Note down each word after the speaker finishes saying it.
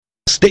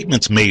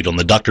Statements made on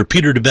the Dr.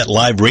 Peter DeVette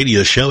Live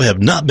radio show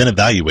have not been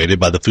evaluated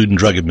by the Food and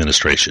Drug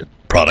Administration.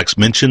 Products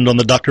mentioned on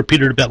the Dr.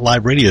 Peter DeVette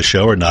Live radio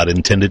show are not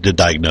intended to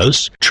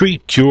diagnose,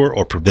 treat, cure,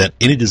 or prevent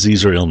any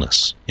disease or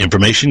illness.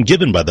 Information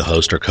given by the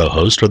host or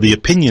co-host are the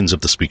opinions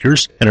of the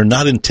speakers and are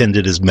not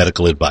intended as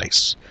medical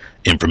advice.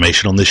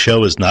 Information on this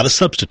show is not a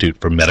substitute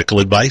for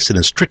medical advice and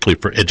is strictly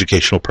for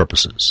educational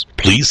purposes.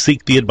 Please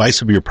seek the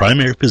advice of your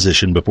primary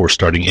physician before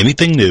starting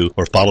anything new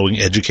or following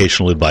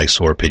educational advice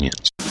or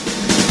opinions.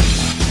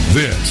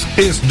 This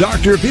is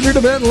Dr. Peter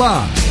DeVette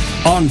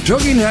Live on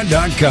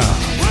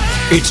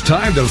TogiNet.com. It's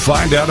time to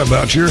find out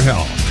about your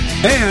health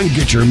and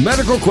get your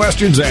medical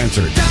questions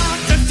answered.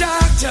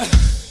 Doctor,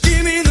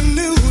 give me the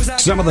news.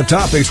 Some of the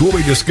topics we'll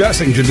be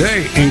discussing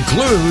today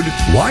include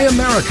why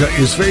America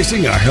is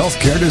facing a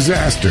healthcare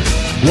disaster,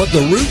 what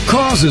the root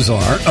causes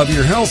are of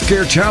your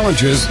healthcare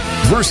challenges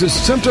versus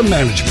symptom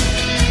management,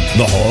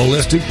 the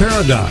holistic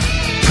paradigm,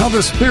 how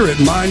the spirit,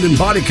 mind, and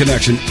body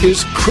connection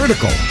is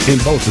critical in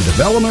both the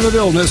development of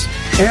illness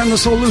and the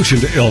solution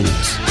to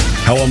illness,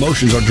 how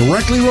emotions are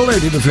directly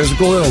related to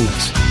physical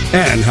illness,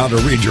 and how to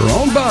read your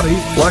own body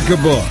like a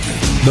book.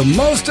 The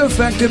most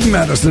effective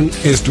medicine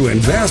is to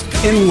invest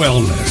in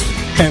wellness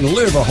and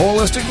live a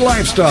holistic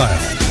lifestyle.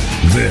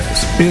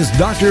 This is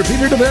Dr.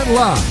 Peter DeVette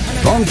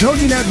Live on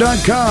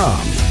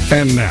TogiNet.com.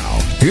 And now,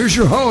 here's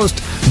your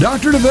host,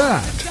 Dr.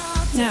 DeVette.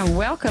 Now,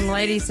 welcome,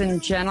 ladies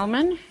and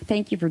gentlemen.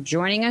 Thank you for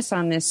joining us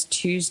on this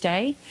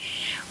Tuesday.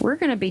 We're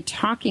going to be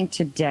talking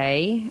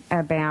today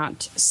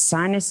about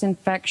sinus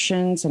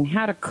infections and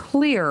how to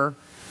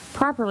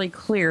properly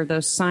clear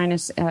those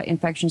sinus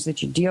infections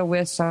that you deal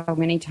with so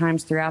many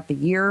times throughout the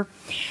year.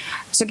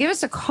 So give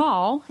us a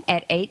call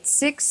at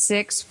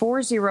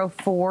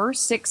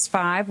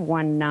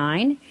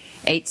 866-404-6519,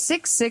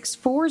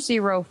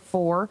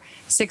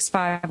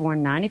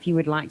 866-404-6519 if you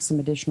would like some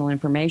additional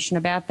information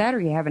about that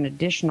or you have an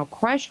additional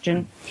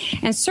question,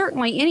 and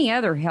certainly any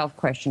other health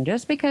question.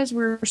 Just because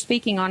we're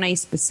speaking on a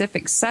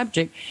specific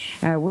subject,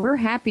 we're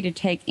happy to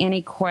take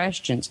any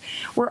questions.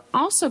 We're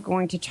also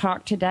going to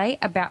talk today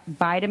about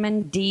vitamin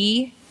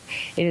D.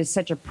 It is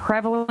such a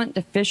prevalent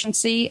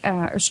deficiency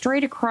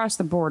straight across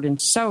the board in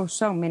so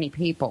many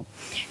people,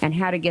 and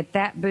how to get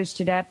that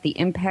boosted up, the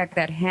impact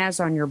that has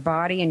on your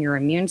body and your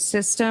immune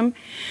system.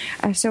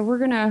 So we're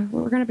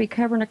gonna be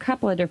covering a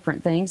couple of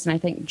different things, and I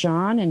think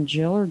John and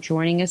Jill are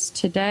joining us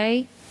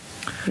today.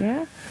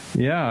 Yeah,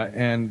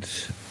 and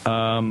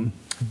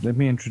let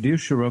me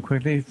introduce you real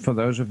quickly. For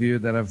those of you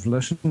that have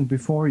listened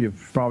before,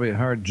 you've probably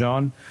heard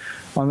John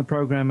on the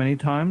program many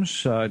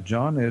times.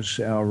 John is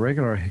our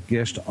regular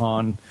guest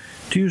on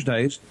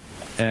Tuesdays,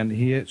 and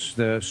he is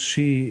the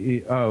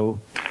CEO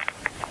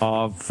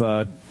of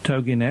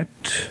TogiNet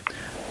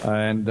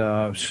and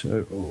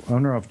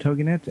owner of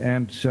TogiNet.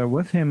 And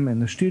with him in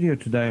the studio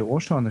today,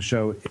 also on the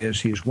show,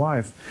 is his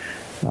wife,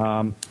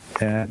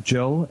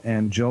 Jill,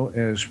 and Jill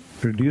is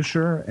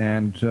producer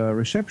and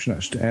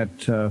receptionist at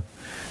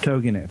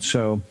TogiNet.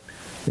 So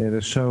it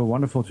is so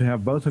wonderful to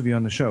have both of you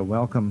on the show.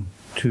 Welcome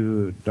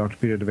to Dr.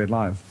 Peter DeVette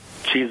Live.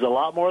 She's a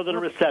lot more than a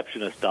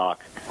receptionist,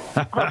 Doc.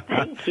 Oh,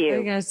 thank you.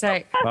 You're going to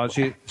say. Well,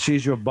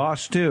 she's your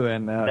boss, too.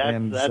 And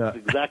that's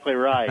exactly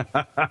right.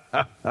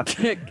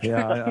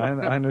 Yeah,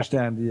 I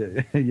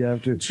understand. You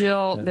have to.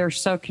 Jill, they're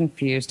so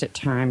confused at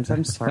times.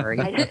 I'm sorry.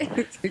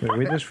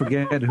 We just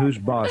forget who's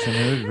boss and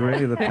who's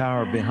really the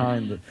power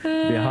behind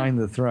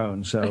the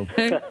throne. So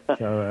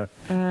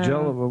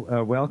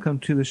Jill, welcome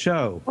to the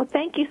show. Well,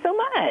 thank you so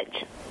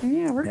much.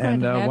 Yeah, we're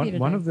glad to have you today.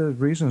 One of the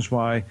reasons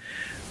why,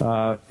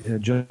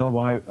 Jill,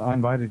 why I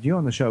invited you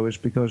on the show is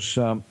because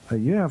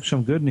you have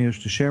some good news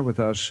to share with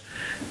us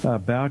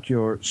about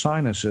your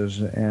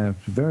sinuses, and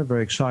very,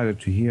 very excited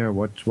to hear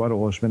what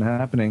all has been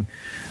happening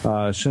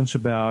since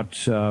about,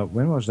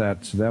 when was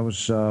that? That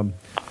was a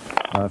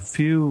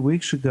few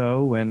weeks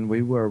ago when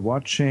we were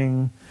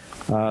watching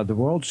the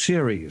World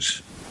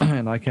Series,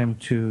 and I came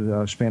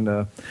to spend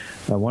a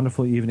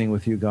wonderful evening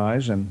with you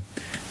guys, and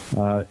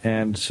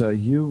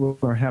you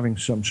were having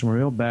some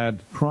real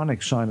bad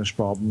chronic sinus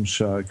problems,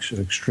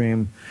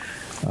 extreme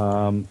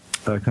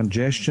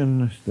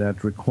congestion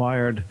that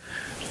required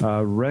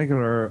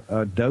regular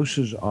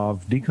doses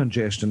of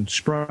decongestant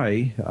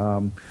spray,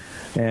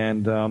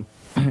 and that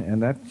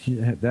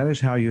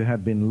is how you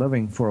had been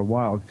living for a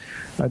while.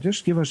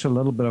 Just give us a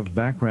little bit of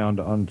background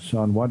on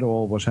what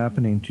all was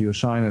happening to your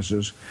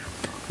sinuses,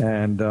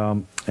 and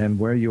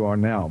where you are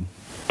now.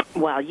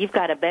 Well, you've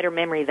got a better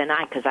memory than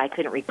I, because I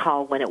couldn't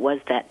recall when it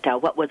was that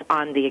what was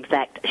on the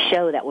exact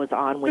show that was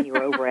on when you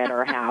were over at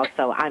our house.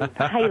 So I'm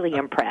highly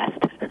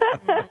impressed.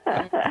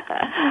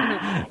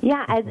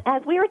 Yeah,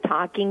 as we were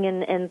talking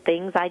and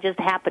things, I just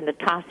happened to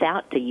toss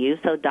out to you.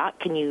 So, Doc,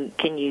 can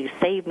you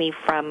save me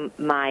from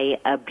my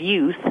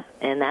abuse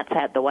and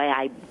that's the way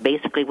I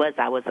basically was.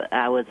 I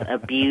was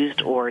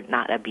abused, or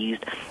not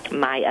abused,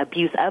 my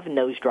abuse of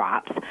nose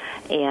drops,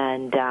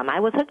 and I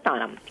was hooked on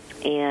them.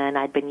 And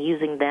I'd been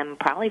using them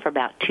probably for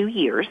about 2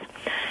 years,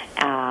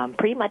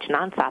 pretty much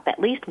nonstop, at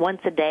least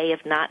once a day.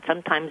 If not,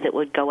 sometimes it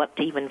would go up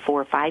to even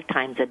 4 or 5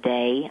 times a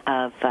day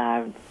of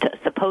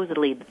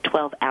supposedly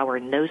 12-hour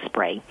nose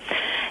spray.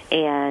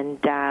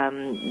 And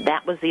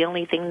that was the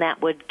only thing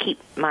that would keep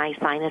my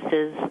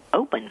sinuses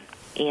open.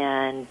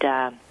 And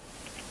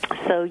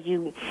so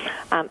you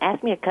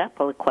asked me a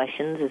couple of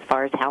questions as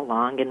far as how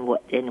long and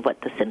what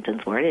the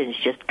symptoms were. And it's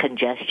just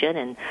congestion,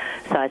 and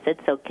so I said,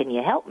 "So can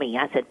you help me?"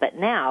 I said, "But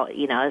now,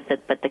 I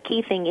said, but the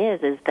key thing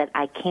is that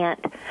I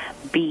can't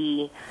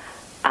be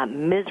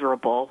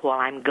miserable while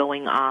I'm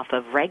going off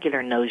of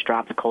regular nose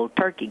drops cold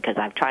turkey, because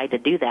I've tried to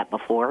do that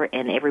before,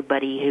 and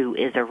everybody who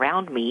is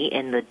around me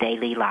in the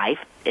daily life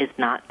does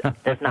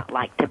not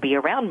like to be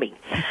around me,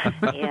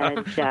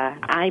 and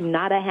I'm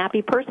not a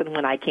happy person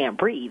when I can't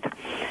breathe."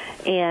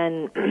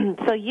 And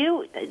so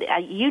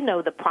you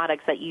know the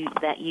products that you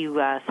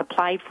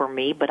supplied for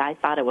me, but I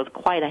thought it was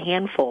quite a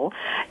handful,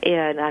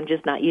 and I'm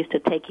just not used to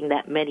taking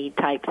that many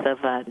types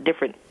of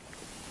different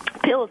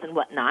pills and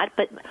whatnot.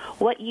 But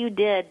what you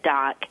did,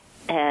 Doc,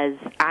 I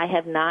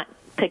have not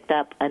picked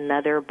up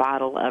another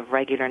bottle of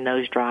regular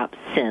nose drops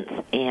since,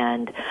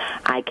 and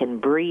I can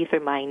breathe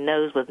through my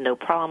nose with no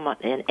problem.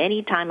 And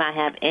anytime I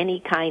have any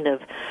kind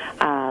of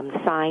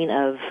sign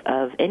of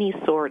any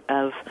sort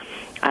of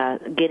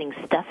getting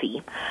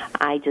stuffy,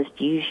 I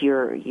just use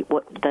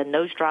the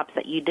nose drops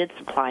that you did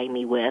supply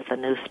me with, a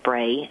nose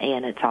spray,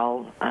 and it's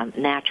all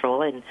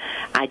natural, and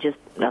I just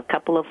a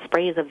couple of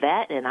sprays of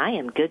that, and I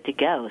am good to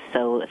go.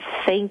 So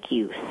thank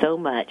you so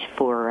much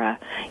for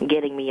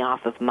getting me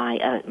off of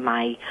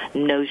my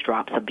nose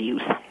drops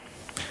abuse.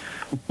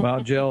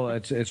 Well, Jill,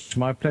 it's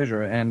my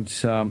pleasure, and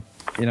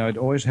it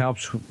always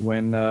helps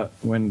when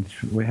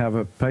we have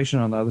a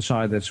patient on the other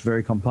side that's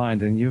very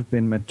compliant, and you've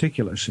been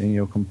meticulous in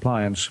your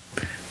compliance.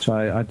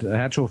 So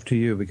hats off to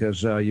you,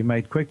 because you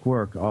made quick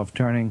work of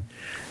turning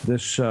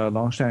this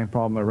long-standing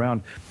problem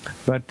around.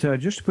 But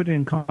just to put it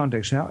in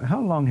context, how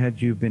long had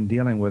you been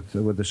dealing with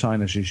the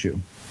sinus issue?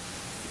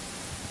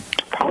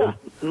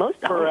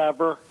 Most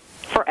forever.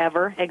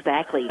 Forever,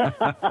 exactly.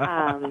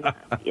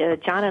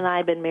 John and I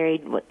have been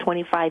married,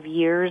 25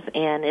 years,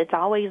 and it's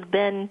always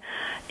been,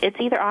 it's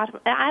either,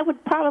 I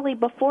would probably,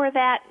 before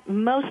that,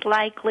 most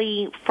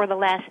likely for the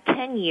last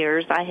 10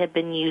 years, I have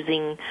been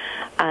using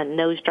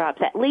nose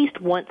drops at least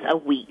once a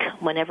week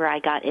whenever I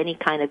got any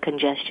kind of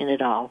congestion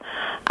at all.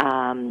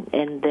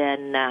 And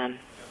then...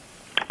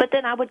 But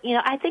then I would,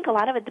 I think a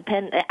lot of it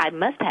depends. I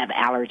must have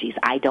allergies.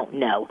 I don't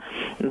know,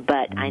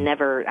 but I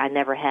never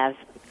have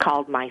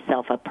called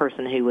myself a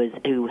person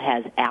who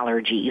has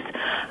allergies,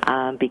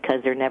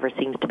 because there never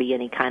seems to be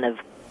any kind of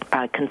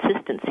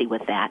consistency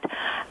with that.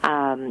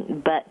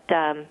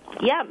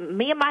 Yeah,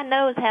 me and my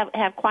nose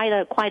have quite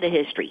a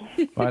history.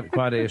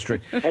 Quite a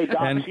history. Hey,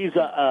 Doc, and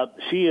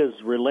she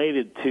is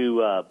related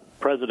to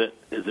President.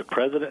 Is it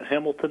President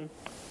Hamilton?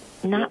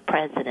 Not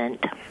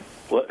President.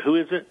 What? Who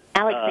is it?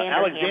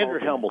 Alexander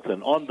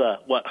Hamilton on the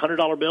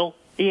 $100 bill.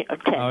 Yeah,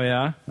 okay. Oh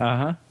yeah.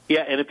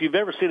 Yeah, and if you've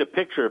ever seen a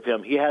picture of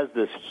him, he has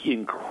this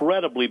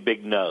incredibly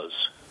big nose.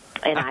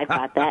 And I've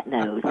got that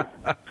nose.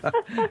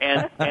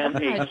 and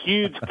a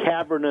huge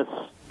cavernous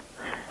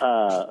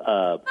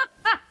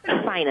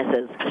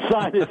sinuses.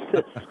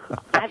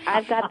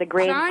 I've got the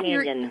Grand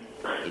Canyon.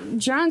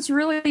 John's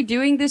really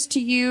doing this to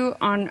you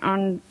on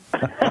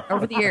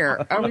over the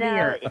air. The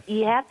air.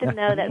 You have to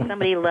know that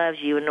somebody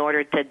loves you in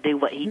order to do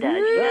what he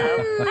does.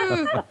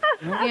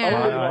 Yeah. Only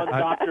on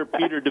Dr.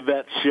 Peter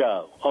DeVet's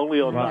show.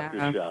 Only on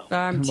Doctor's show.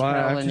 I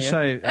have to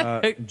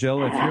say,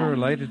 Jill, if you're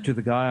related to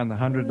the guy on the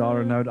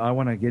 $100 note, I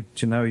want to get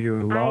to know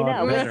you a lot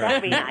I know. better.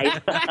 That'd be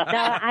nice. No,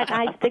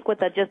 I stick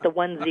with just a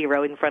 10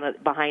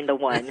 behind the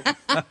 1.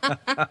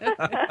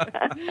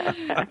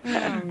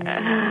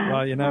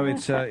 Well,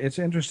 it's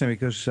interesting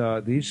because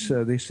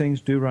these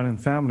things do run in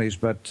families,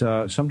 but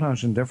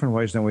sometimes in different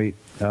ways than we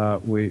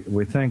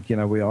think.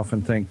 We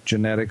often think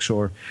genetics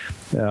or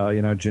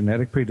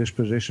genetic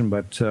predisposition,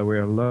 but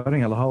we're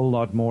learning a whole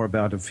lot more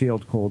about a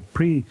field called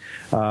predisposed?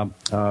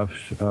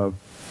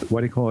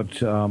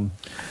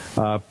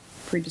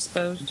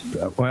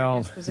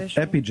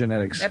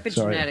 Epigenetics.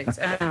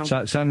 Epigenetics.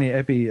 Sorry. Suddenly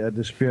epi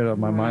disappeared out of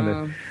my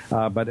mind.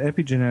 But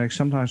epigenetics,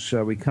 sometimes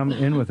we come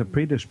in with a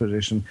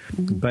predisposition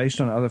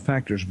based on other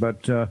factors.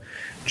 But,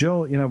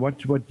 Jill,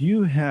 what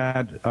you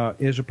had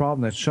is a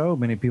problem that so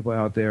many people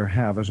out there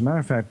have. As a matter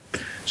of fact,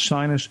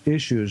 sinus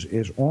issues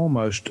is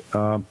almost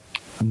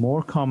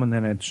more common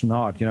than it's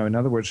not. In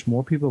other words,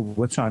 more people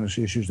with sinus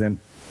issues than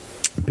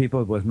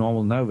people with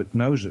normal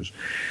noses.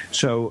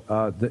 So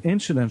the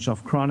incidence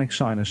of chronic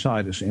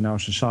sinusitis in our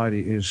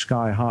society is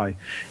sky high.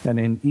 And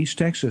in East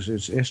Texas,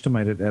 it's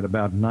estimated at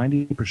about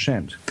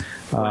 90%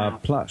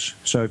 plus.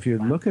 So if you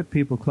look at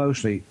people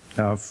closely,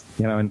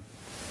 and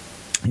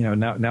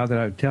now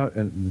that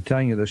I'm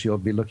telling you this, you'll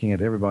be looking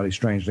at everybody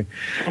strangely.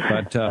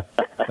 But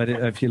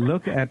if you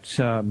look at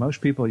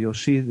most people, you'll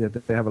see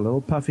that they have a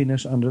little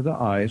puffiness under the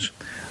eyes.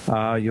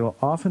 You'll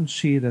often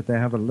see that they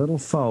have a little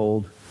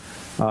fold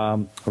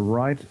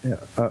right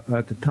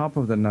at the top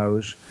of the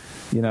nose.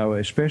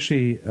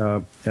 Especially,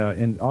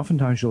 and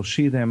oftentimes you'll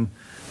see them,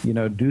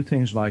 do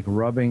things like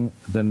rubbing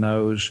the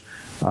nose,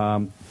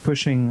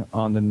 pushing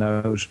on the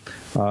nose,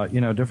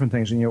 different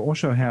things. And you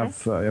also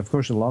have, of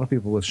course, a lot of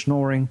people with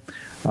snoring.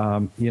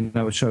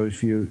 So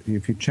if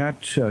you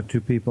chat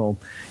to people,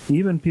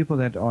 even people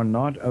that are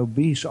not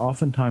obese,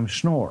 oftentimes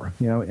snore.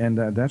 And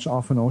that's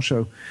often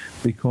also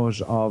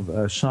because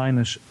of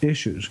sinus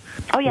issues.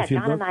 Oh yeah,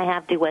 John and I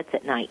have duets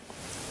at night.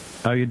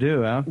 Oh, you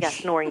do, huh? Yeah,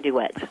 snoring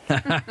duets.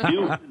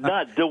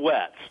 Not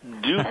duets.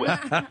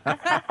 Duets.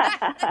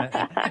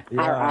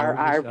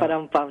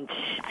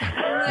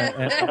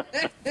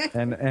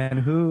 And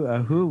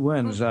who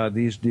wins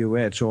these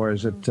duets, or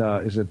is it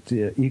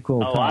equal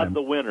time? Oh, I'm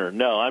the winner.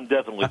 No, I'm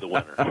definitely the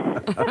winner.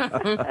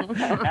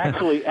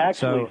 actually,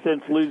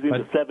 since losing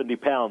the 70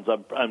 pounds,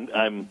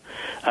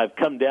 I've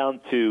come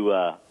down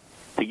to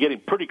getting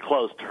pretty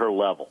close to her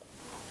level.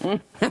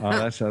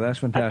 That's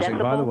fantastic.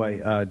 By the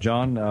way,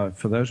 John,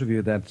 for those of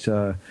you that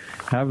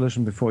have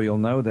listened before, you'll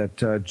know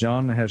that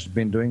John has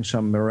been doing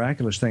some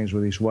miraculous things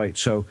with his weight.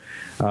 So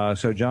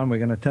John, we're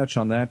going to touch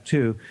on that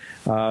too.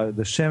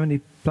 The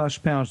 70 plus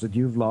pounds that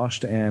you've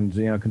lost, and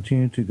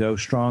continue to go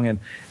strong.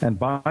 And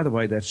by the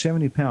way, that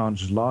 70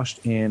 pounds is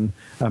lost in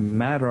a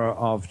matter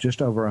of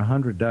just over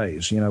 100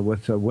 days.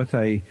 With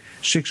a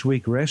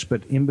 6-week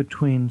respite in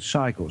between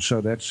cycles.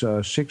 So that's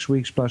 6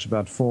 weeks plus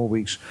about 4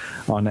 weeks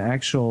on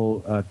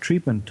actual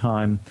treatment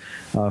time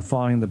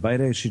following the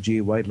beta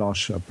HCG weight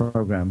loss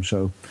program.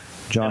 So,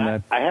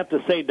 John, I have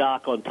to say,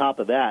 Doc, on top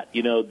of that,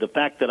 the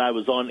fact that I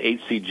was on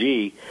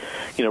HCG,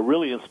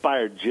 really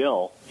inspired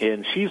Jill,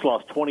 and she's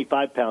lost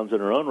 25 pounds in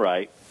her own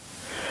right.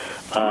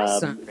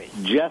 Awesome.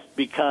 Just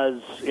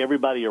because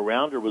everybody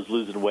around her was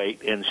losing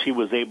weight, and she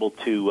was able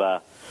to,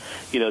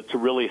 to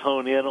really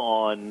hone in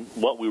on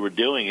what we were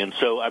doing. And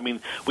so,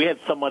 we had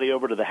somebody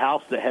over to the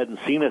house that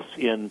hadn't seen us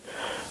in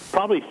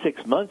probably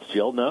 6 months,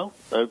 Jill, no?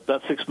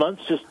 About 6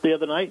 months just the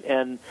other night.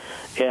 And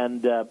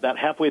about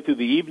halfway through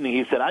the evening,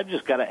 he said, I've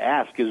just got to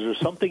ask, is there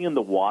something in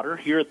the water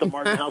here at the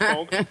Martin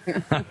household?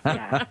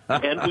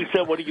 And we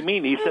said, what do you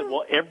mean? He said,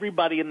 well,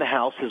 everybody in the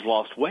house has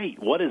lost weight.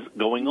 What is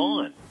going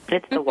on?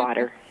 It's the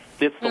water.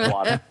 It's the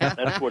water.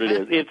 That's what it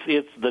is.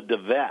 It's the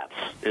Devets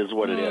is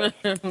what it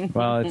is.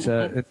 Well,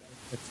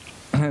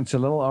 it's a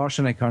little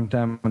arsenic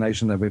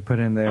contamination that we put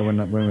in there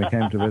when we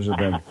came to visit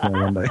them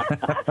one day.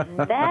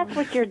 That's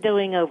what you're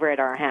doing over at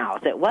our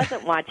house. It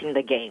wasn't watching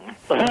the game.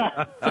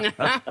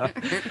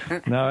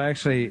 No,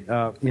 actually,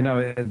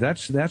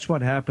 that's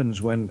what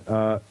happens when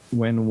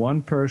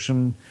one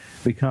person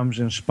becomes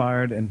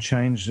inspired and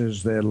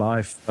changes their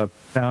life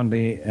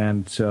profoundly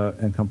and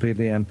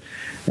completely, and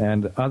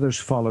others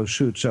follow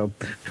suit. So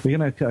we're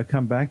going to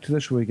come back to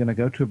this. We're going to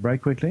go to a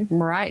break quickly.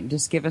 Right.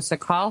 Just give us a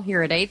call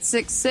here at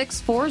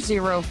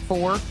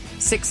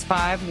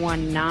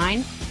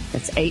 866-404-6519.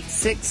 That's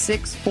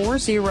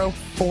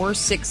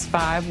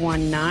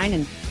 866-404-6519.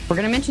 And we're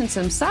going to mention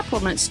some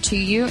supplements to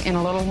you in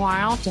a little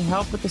while to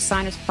help with the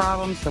sinus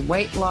problems, the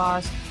weight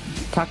loss,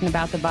 talking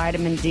about the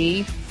vitamin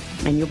D.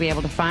 And you'll be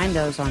able to find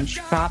those on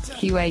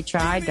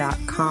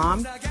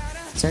shopqhi.com.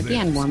 So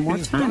again, one more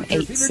time,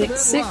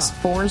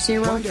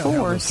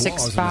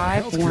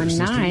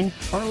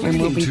 866-404-6519.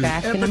 And we'll be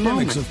back in a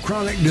moment. Epidemics of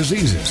chronic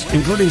diseases,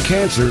 including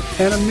cancer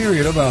and a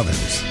myriad of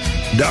others.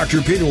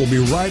 Dr. Peter will be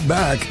right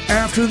back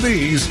after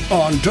these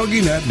on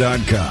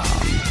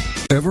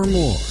TogiNet.com.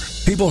 Evermore,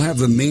 people have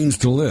the means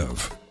to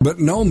live, but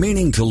no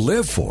meaning to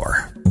live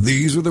for.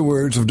 These are the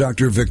words of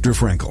Dr. Viktor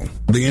Frankl,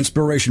 the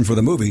inspiration for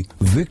the movie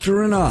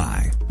Victor and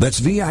I. That's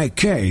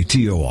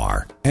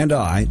VIKTOR and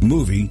I,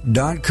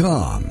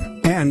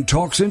 movie.com. And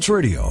Talk Sense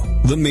Radio,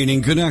 The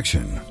Meaning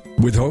Connection,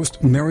 with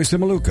host Mary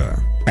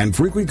Simaluka and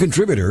frequent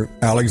contributor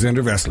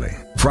Alexander Vesley.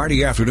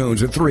 Friday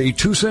afternoons at 3,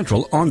 2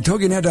 Central on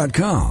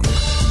TogiNet.com.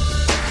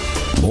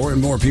 More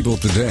and more people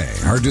today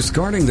are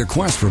discarding their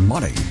quest for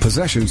money,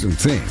 possessions, and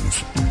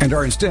things, and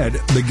are instead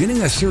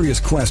beginning a serious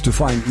quest to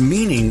find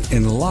meaning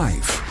in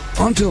life.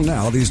 Until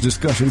now, these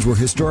discussions were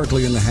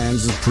historically in the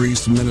hands of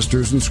priests,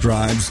 ministers, and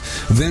scribes,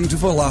 then to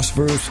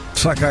philosophers,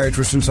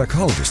 psychiatrists, and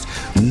psychologists.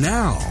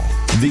 Now,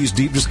 these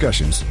deep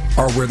discussions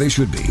are where they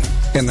should be,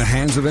 in the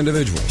hands of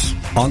individuals,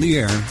 on the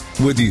air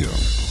with you.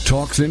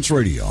 Talk Sense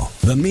Radio,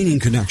 The Meaning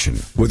Connection,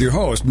 with your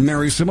host,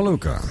 Mary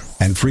Simaluka,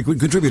 and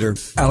frequent contributor,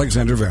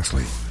 Alexander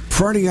Vesley.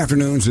 Friday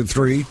afternoons at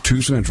 3,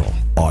 2 Central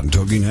on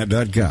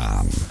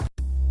TogiNet.com.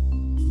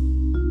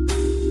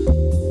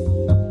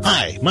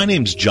 Hi, my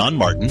name's John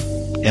Martin,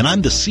 and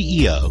I'm the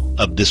CEO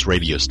of this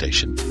radio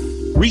station.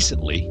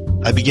 Recently,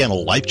 I began a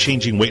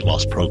life-changing weight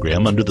loss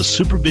program under the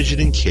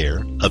supervision and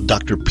care of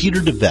Dr.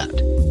 Peter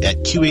DeVette at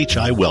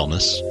QHI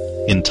Wellness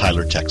in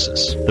Tyler,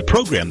 Texas. The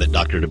program that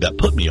Dr. DeVette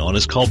put me on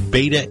is called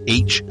Beta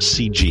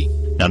HCG.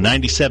 Now,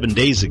 97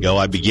 days ago,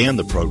 I began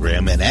the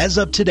program, and as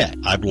of today,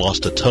 I've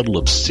lost a total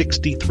of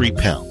 63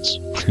 pounds.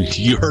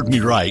 You heard me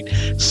right,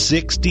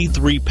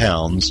 63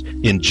 pounds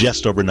in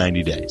just over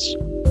 90 days.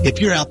 If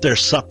you're out there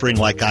suffering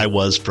like I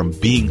was from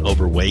being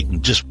overweight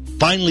and just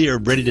finally are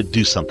ready to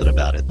do something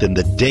about it, then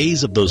the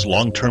days of those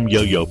long-term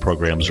yo-yo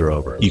programs are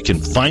over. You can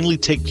finally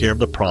take care of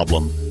the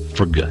problem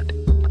for good.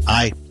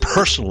 I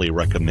personally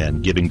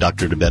recommend giving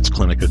Dr. DeBette's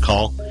clinic a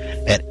call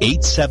at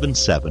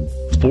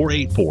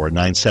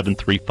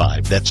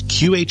 877-484-9735. That's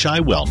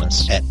QHI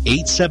Wellness at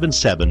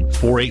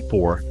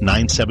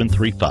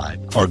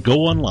 877-484-9735. Or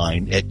go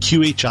online at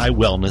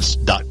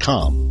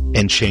QHIWellness.com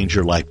and change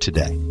your life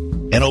today.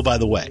 And oh, by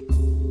the way,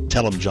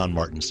 tell them John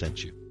Martin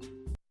sent you.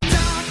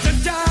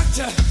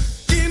 Doctor,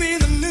 give me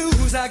the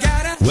news. I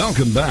gotta...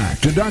 Welcome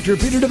back to Dr.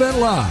 Peter DeBette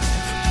Live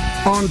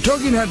on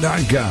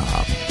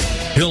TogiNet.com.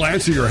 He'll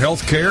answer your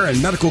health care and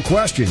medical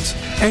questions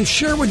and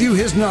share with you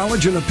his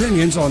knowledge and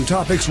opinions on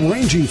topics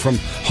ranging from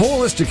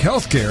holistic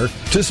health care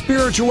to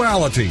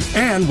spirituality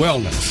and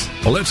wellness.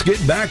 Well, let's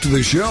get back to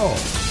the show.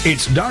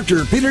 It's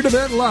Dr. Peter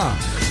DeBette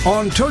Live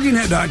on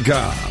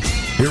TogiNet.com.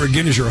 Here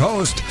again is your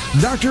host,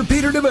 Dr.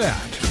 Peter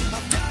DeBette.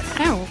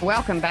 Oh,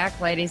 welcome back,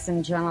 ladies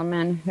and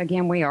gentlemen.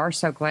 Again, we are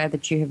so glad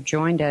that you have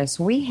joined us.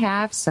 We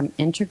have some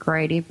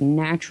integrative,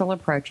 natural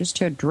approaches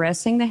to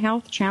addressing the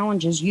health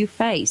challenges you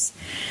face.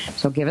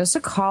 So give us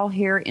a call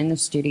here in the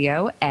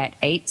studio at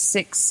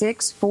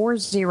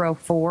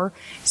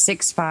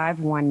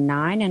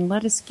 866-404-6519 and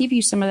let us give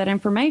you some of that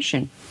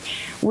information.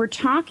 We're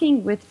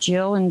talking with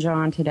Jill and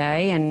John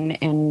today,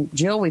 and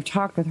Jill, we've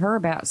talked with her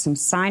about some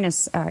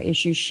sinus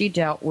issues she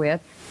dealt with.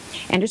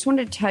 And just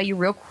wanted to tell you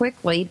real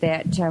quickly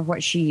that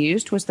what she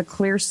used was the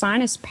Clear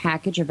Sinus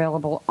package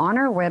available on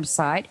our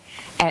website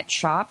at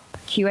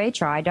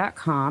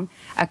shopqhi.com,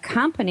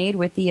 accompanied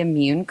with the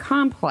Immune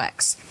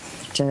Complex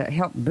to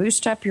help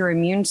boost up your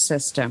immune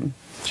system.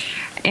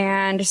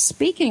 And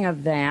speaking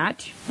of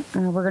that,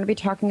 we're going to be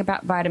talking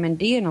about vitamin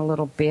D in a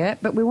little bit,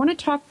 but we want to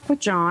talk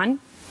with John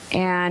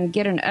and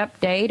get an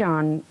update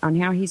on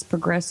how he's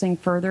progressing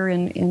further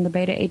in the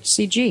beta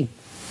HCG.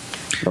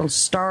 Little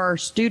star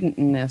student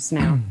in this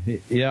now.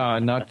 Yeah,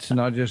 not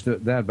just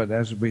that, but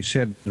as we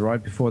said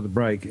right before the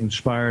break,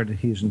 inspired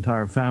his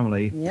entire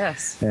family.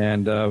 Yes.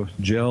 And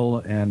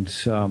Jill and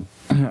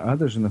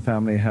others in the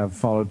family have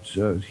followed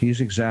his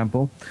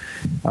example.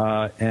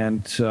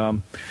 And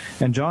John,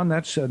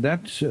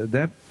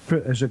 that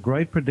is a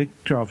great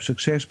predictor of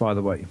success, by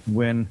the way.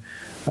 When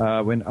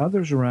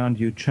others around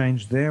you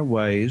change their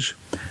ways,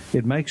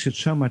 it makes it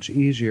so much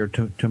easier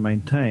to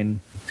maintain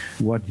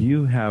what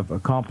you have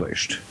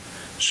accomplished.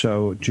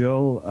 So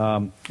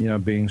Jill,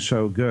 being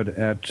so good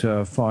at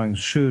following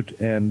suit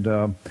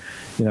and,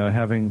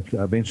 having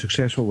been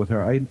successful with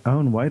her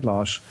own weight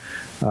loss,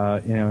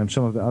 and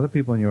some of the other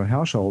people in your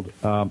household,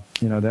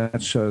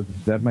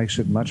 that makes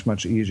it much,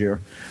 much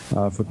easier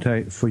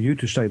for you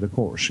to stay the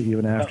course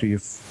even after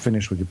you've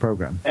finished with your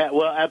program.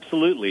 Well,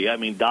 absolutely. I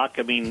mean, Doc,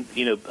 for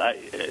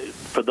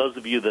those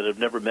of you that have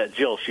never met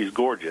Jill, she's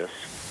gorgeous.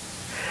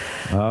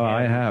 Oh,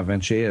 I have,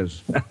 and she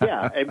is.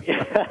 Yeah,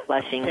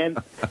 blushing. And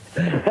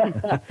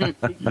and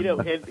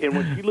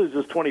when she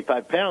loses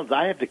 25 pounds,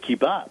 I have to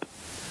keep up.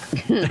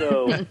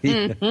 So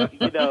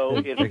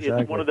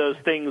it's one of those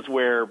things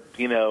where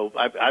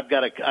I've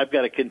got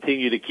to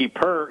continue to keep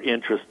her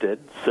interested.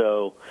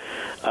 So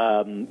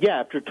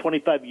after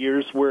 25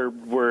 years,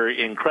 we're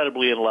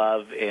incredibly in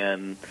love,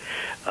 and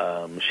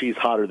she's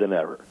hotter than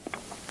ever.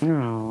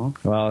 Oh,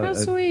 well, how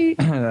sweet.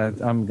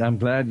 I'm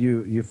glad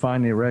you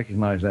finally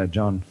recognize that,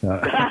 John.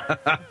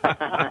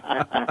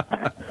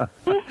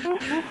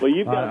 Well,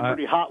 you've got a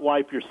pretty hot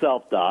wife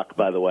yourself, Doc,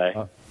 by the way.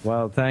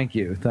 Well, thank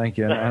you.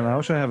 And I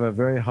also have a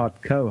very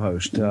hot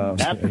co-host.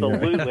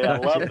 Absolutely. I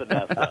love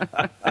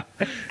Vanessa.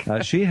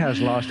 She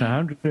has lost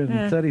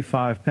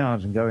 135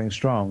 pounds and going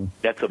strong.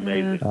 That's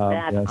amazing.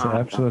 That's awesome.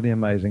 Absolutely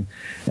amazing.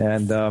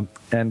 And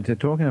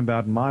talking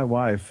about my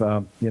wife,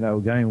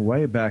 going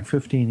way back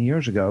 15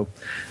 years ago,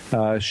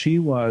 she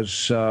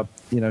was,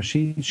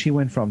 she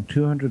went from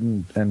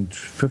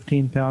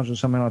 215 pounds or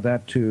something like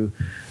that to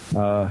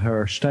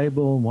her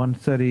stable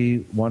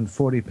 130,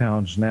 140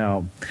 pounds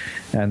now,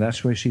 and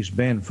that's where she's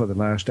been for the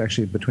last,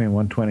 actually between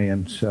 120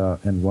 and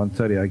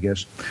 130, I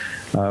guess,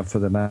 for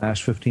the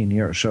last 15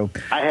 years. So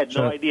I had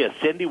no idea.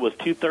 Cindy was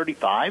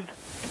 235?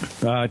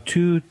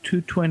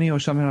 220 or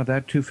something like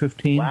that,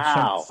 215.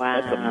 Wow,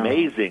 that's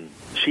amazing.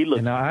 She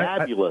looks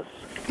fabulous.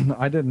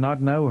 I did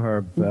not know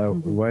her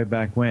way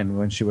back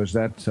when she was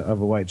that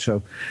overweight.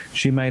 So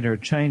she made her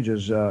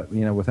changes,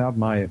 without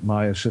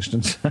my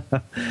assistance.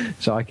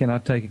 So I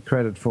cannot take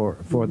credit for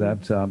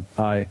that.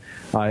 I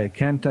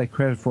can take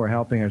credit for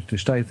helping her to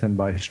stay thin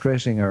by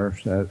stressing her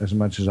as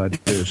much as I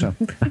do. So.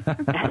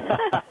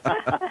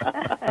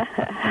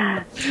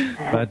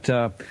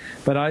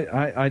 But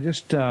I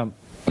just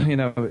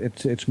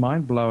it's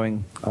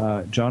mind-blowing,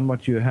 John,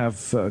 what you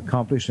have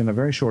accomplished in a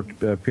very short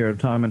period of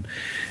time.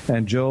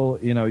 And Joel,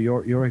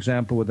 your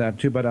example with that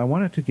too. But I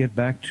wanted to get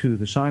back to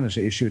the sinus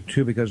issue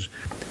too, because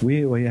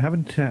we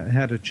haven't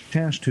had a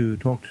chance to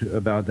talk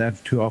about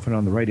that too often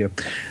on the radio.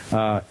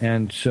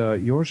 And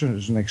yours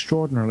is an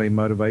extraordinarily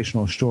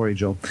motivational story,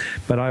 Joel.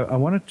 But I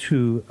wanted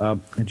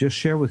to just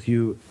share with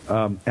you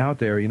out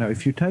there,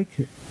 if you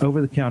take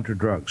over-the-counter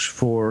drugs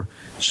for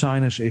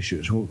sinus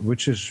issues,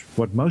 which is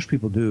what most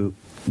people do,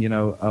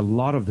 a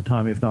lot of the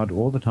time, if not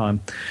all the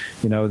time,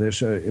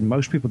 there's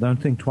most people don't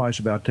think twice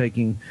about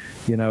taking,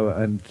 a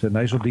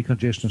nasal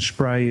decongestant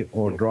spray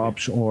or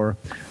drops, or,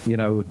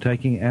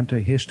 taking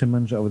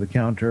antihistamines over the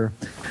counter,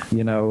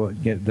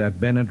 get that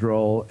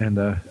Benadryl and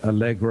the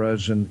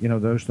Allegras and,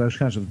 those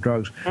kinds of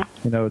drugs,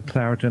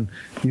 Claritin.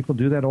 People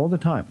do that all the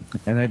time,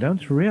 and they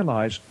don't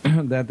realize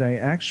that they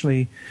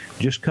actually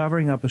just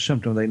covering up a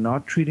symptom. They're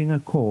not treating a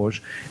cause,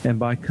 and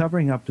by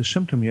covering up the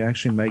symptom, you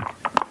actually make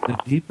the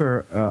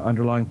deeper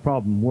underlying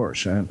problem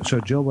worse. And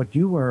so, Jill, what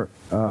you were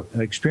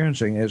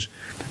experiencing is,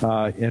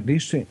 at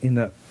least in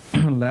the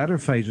latter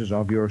phases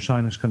of your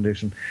sinus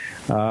condition,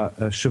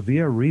 a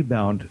severe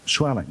rebound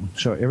swelling.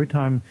 So every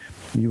time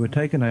you would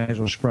take a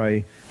nasal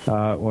spray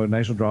or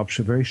nasal drops,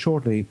 very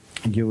shortly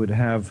you would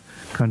have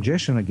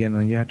congestion again,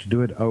 and you had to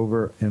do it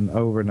over and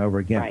over and over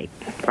again.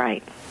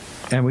 Right.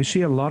 And we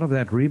see a lot of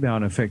that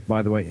rebound effect,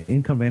 by the way,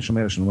 in conventional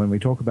medicine when we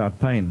talk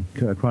about pain,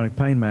 chronic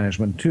pain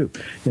management too.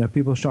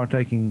 People start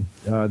taking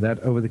that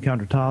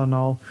over-the-counter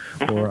Tylenol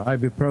or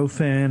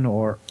ibuprofen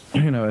or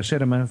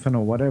acetaminophen or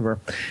whatever,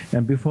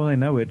 and before they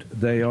know it,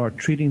 they are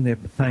treating their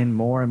pain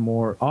more and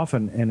more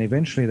often, and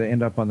eventually they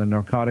end up on the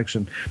narcotics.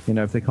 And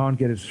if they can't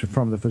get it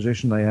from the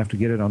physician, they have to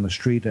get it on the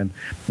street, and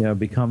it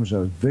becomes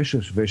a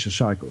vicious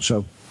cycle.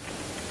 So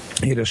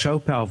it is so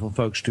powerful,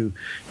 folks, to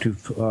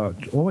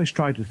always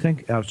try to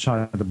think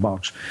outside the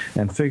box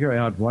and figure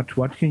out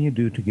what can you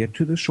do to get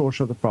to the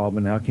source of the problem,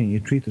 and how can you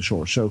treat the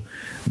source. So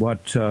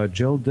what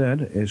Jill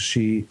did is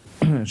she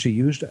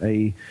used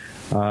a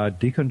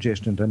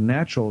decongestant, a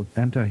natural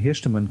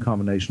antihistamine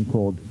combination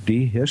called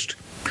D-Hist.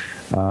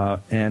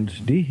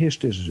 And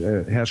D-Hist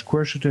has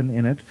quercetin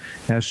in it,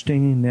 has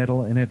stinging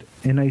nettle in it,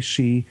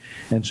 NAC,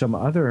 and some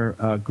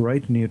other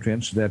great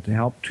nutrients that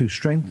help to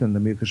strengthen the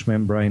mucous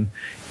membrane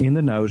in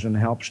the nose and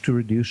helps to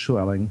reduce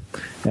swelling,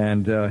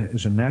 and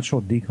is a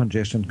natural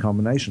decongestant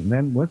combination.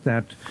 Then with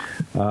that,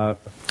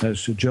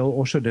 as Jill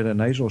also did a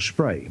nasal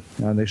spray.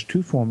 There's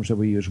two forms that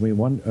we use.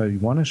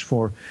 One is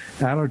for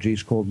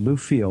allergies called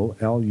Luffeel,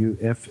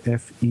 Luffeel,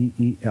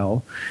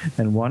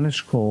 and one is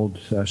called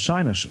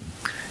Sinusin,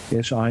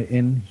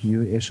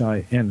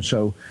 Sinusin.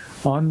 So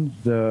on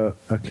the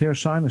clear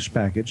sinus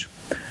package,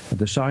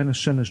 the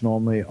Sinusin is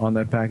normally on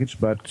that package,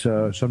 but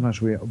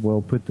sometimes we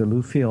will put the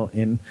Luffeel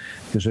in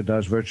because it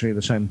does virtually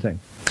the same thing.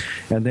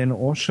 And then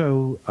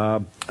also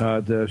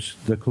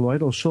the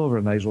colloidal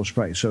silver nasal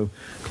spray. So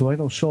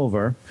colloidal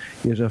silver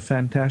is a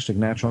fantastic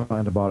natural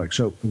antibiotic.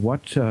 So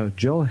what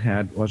Jill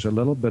had was a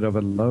little bit of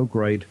a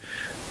low-grade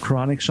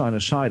chronic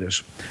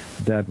sinusitis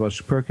that was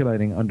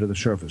percolating under the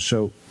surface.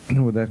 So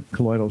with that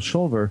colloidal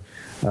silver,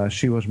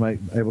 she was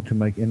able to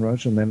make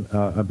inroads. And then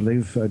I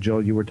believe,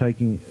 Jill, you were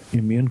taking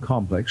immune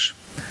complex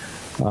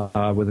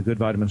with a good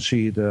vitamin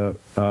C,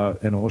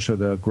 and also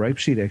the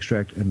grapeseed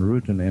extract and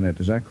rutin in it.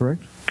 Is that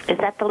correct? Is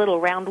that the little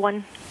round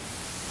one?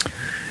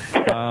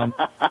 Well,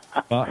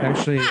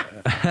 actually,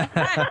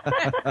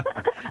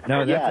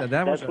 no.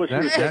 That was what she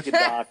was thinking,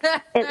 Doc.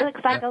 It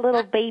looks like a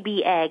little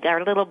baby egg or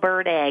a little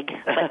bird egg,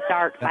 but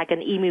dark, like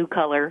an emu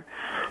color.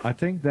 I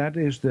think that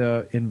is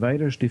the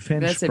Invader's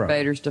Defense That's Spray.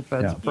 Invader's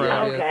Defense Spray.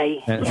 Yeah.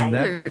 Okay.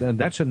 And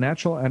that's a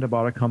natural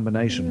antibiotic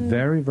combination.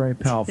 Very, very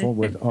powerful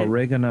with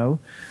oregano,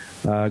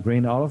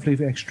 green olive leaf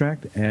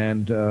extract,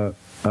 and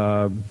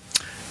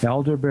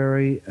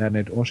elderberry, and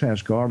it also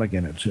has garlic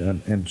in it.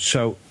 And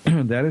so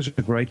that is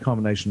a great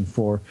combination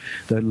for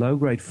the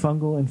low-grade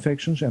fungal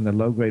infections and the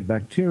low-grade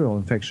bacterial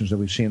infections that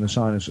we see in the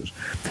sinuses.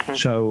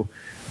 So,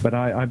 but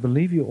I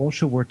believe you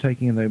also were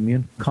taking the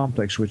immune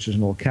complex, which is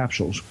in little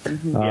capsules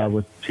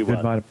with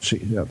good vitamin C.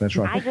 Yeah, that's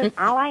right.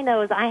 All I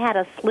know is I had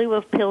a slew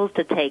of pills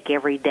to take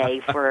every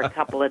day for a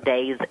couple of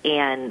days,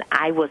 and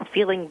I was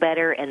feeling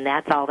better, and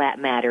that's all that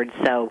mattered.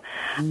 So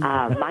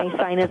my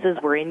sinuses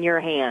were in your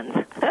hands.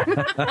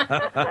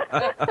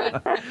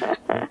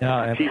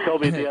 She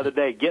told me the other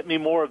day, get me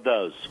more of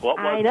those. What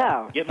was I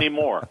know. Get me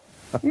more.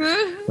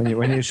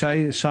 When you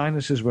say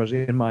sinuses was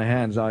in my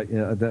hands, was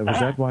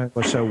that why it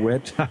was so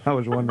wet? I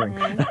was wondering.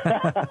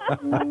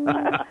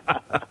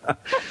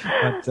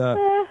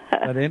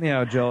 But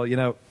anyhow,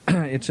 Joel,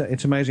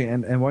 it's amazing.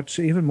 And what's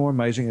even more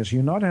amazing is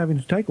you're not having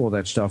to take all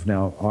that stuff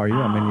now, are you?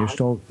 I mean, you're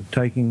still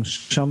taking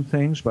some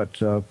things,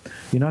 but you're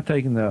not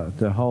taking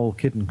the whole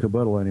kit and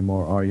caboodle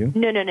anymore, are you?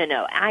 No.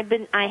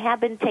 I have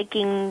been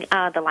taking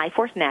the Life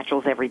Force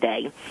Naturals every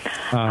day.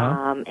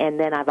 And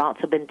then I've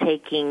also been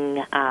taking,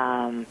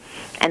 and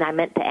I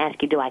meant to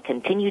ask you, do I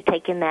continue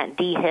taking that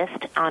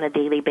D-Hist on a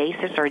daily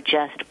basis, or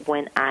just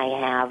when I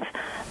have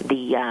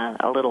the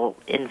a little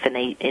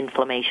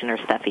inflammation or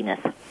stuffiness?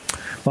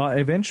 Well,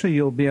 eventually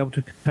you'll be able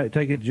to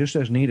take it just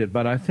as needed,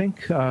 but I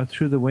think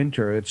through the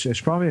winter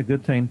it's probably a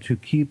good thing to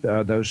keep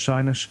those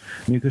sinus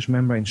mucous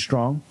membranes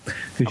strong,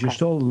 because you're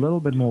still a little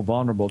bit more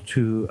vulnerable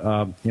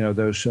to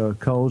those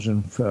colds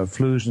and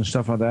flus and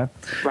stuff like that.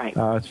 Right.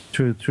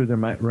 Through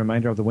the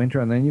remainder of the winter,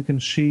 and then you can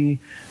see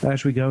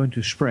as we go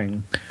into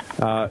spring,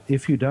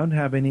 if you don't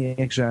have any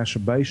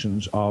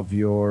exacerbations of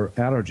your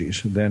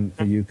allergies, then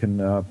you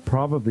can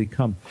probably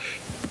come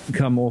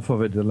off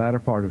of it the latter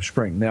part of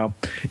spring. Now,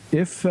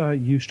 if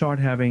you start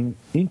having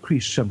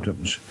increased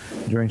symptoms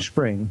during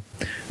spring,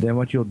 then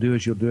what you'll do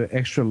is you'll do an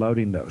extra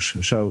loading dose.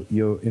 So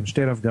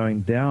instead of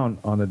going down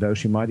on the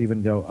dose, you might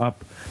even go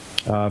up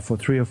for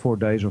 3 or 4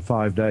 days or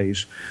 5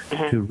 days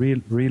to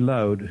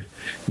reload,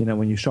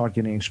 when you start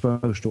getting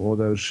exposed to all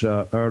those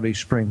early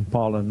spring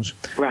pollens,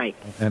 right,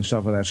 and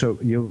stuff like that. So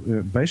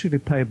you basically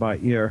play by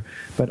ear,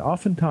 but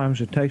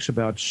oftentimes it takes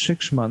about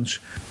 6 months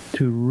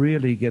to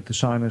really get the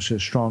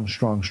sinuses strong,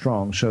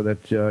 so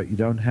that you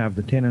don't have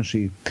the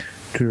tendency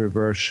to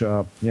reverse,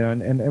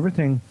 and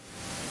everything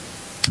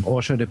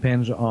also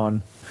depends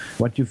on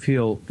what you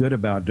feel good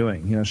about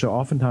doing. So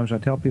oftentimes I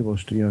tell people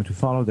to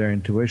follow their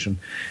intuition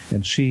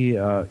and see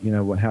how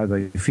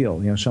they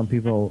feel. Some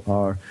people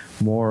are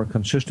more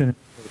consistent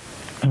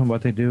in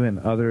what they do, and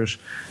others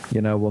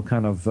will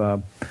kind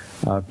of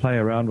play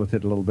around with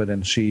it a little bit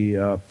and see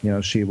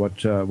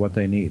what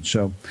they need.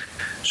 So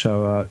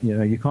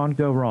you can't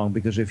go wrong,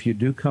 because if you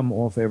do come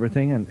off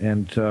everything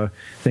and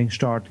things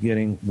start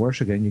getting worse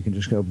again, you can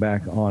just go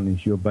back on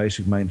your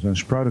basic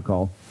maintenance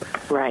protocol.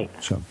 Right.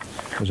 So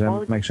does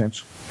that make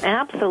sense?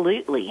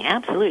 Absolutely.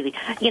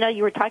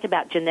 You were talking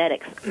about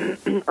genetics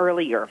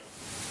earlier.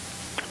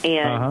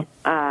 And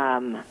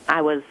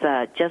I was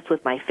just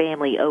with my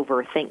family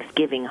over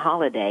Thanksgiving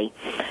holiday,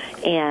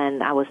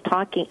 and I was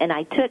talking, and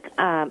I took,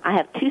 I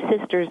have 2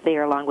 sisters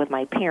there along with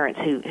my parents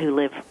who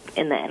live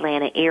in the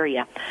Atlanta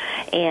area,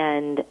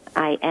 and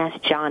I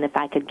asked John if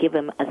I could give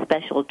him a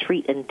special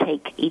treat and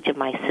take each of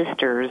my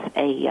sisters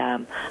a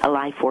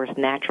Life Force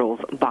Naturals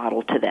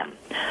bottle to them.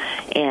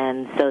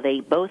 And so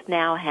they both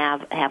now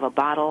have a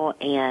bottle,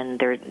 and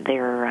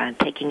they're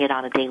taking it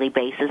on a daily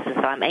basis, and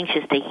so I'm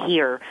anxious to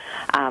hear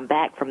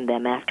back from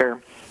them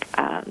after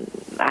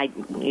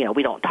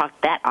we don't talk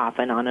that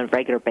often on a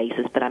regular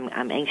basis, but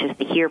I'm anxious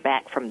to hear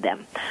back from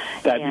them.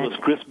 Fabulous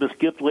Christmas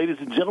gift, ladies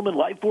and gentlemen,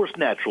 Life Force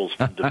Naturals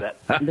from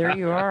Tibet. There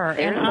you are.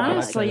 And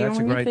honestly,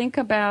 when you think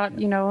about,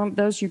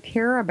 those you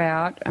care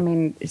about, I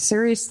mean,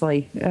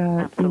 seriously,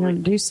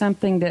 do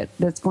something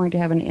that's going to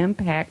have an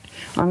impact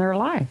on their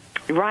life.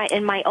 Right,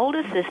 and my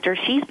oldest sister,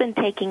 she's been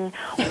taking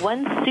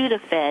 1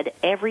 Sudafed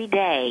every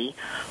day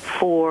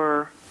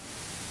for,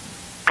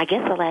 I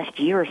guess, the last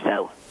year or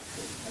so.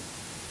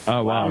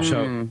 Oh, wow.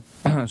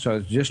 So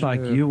just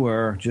like you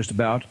were, just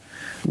about.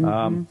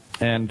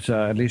 And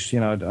at least,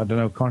 I don't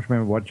know, can't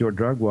remember what your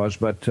drug was,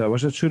 but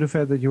was it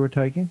Sudafed that you were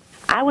taking?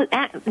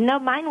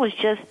 Mine was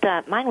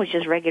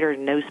just regular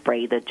nose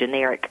spray, the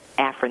generic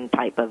Afrin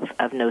type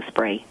of nose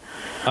spray.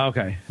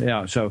 Okay,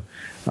 yeah. So,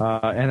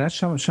 and that's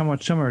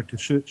somewhat similar to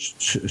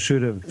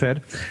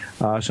Sudafed,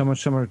 somewhat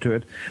similar to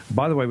it.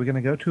 By the way, we're going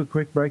to go to a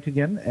quick break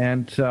again.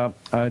 And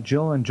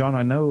Jill and John,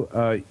 I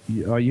know,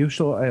 are you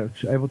still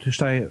able to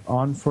stay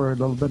on for a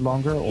little bit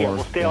longer? Or? Yeah,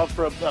 we'll stay on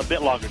for a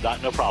bit longer,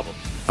 Doc. No problem.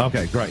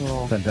 Okay, great.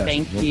 Cool. Fantastic.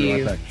 Thank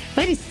you. Right,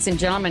 ladies and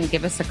gentlemen,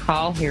 give us a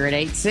call here at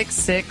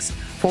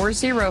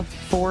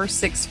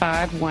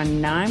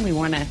 866-404-6519. We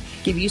want to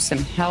give you some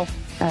health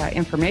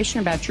information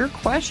about your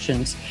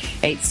questions.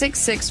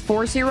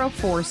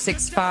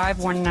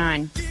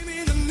 866-404-6519.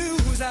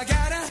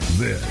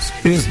 This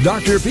is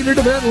Dr. Peter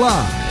DeVette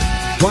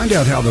Live. Find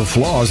out how the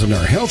flaws in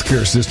our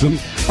healthcare system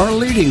are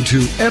leading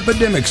to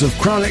epidemics of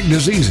chronic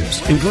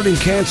diseases, including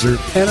cancer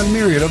and a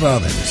myriad of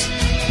others.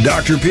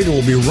 Dr. Peter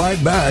will be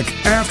right back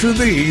after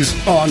these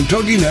on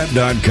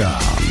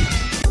TogiNet.com.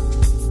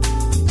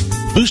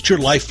 Boost your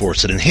life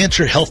force and enhance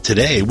your health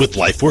today with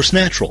Life Force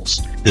Naturals.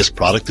 This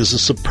product is a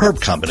superb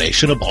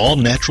combination of all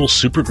natural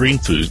super green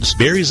foods,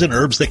 berries, and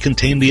herbs that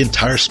contain the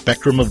entire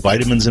spectrum of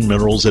vitamins and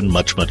minerals and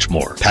much, much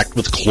more. Packed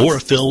with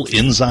chlorophyll,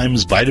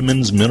 enzymes,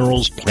 vitamins,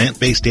 minerals,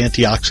 plant-based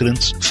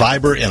antioxidants,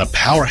 fiber, and a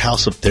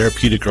powerhouse of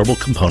therapeutic herbal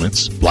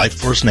components, Life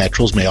Force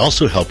Naturals may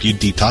also help you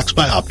detox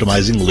by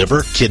optimizing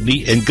liver,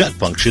 kidney, and gut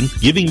function,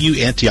 giving you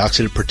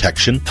antioxidant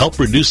protection, help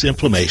reduce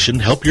inflammation,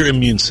 help your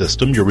immune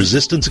system, your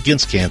resistance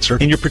against cancer,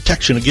 and your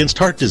protection against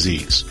heart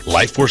disease.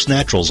 Life Force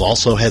Naturals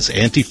also has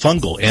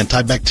antifungal, fungal,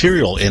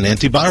 antibacterial, and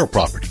antiviral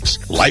properties.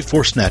 Life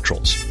Force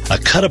Naturals, a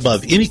cut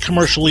above any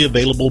commercially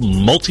available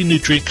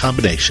multi-nutrient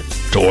combination.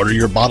 To order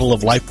your bottle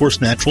of Life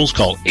Force Naturals,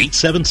 call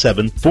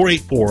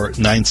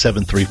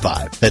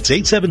 877-484-9735. That's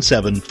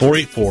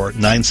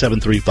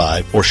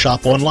 877-484-9735, or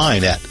shop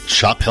online at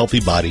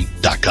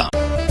shophealthybody.com.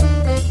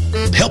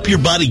 Help your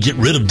body get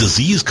rid of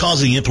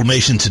disease-causing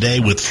inflammation today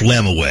with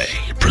Flamaway,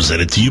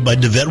 presented to you by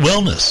DeVette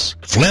Wellness.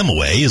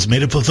 Flamaway is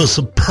made up of a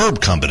superb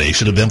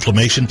combination of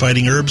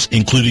inflammation-fighting herbs,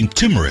 including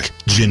turmeric,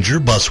 ginger,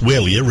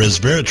 boswellia,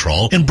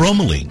 resveratrol, and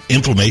bromelain.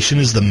 Inflammation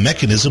is the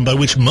mechanism by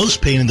which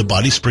most pain in the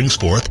body springs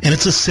forth, and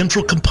it's a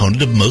central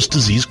component of most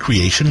disease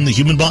creation in the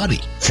human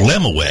body.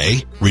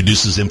 Flamaway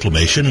reduces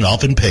inflammation and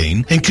often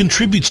pain, and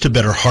contributes to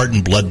better heart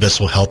and blood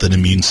vessel health and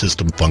immune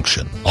system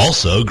function.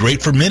 Also,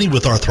 great for many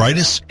with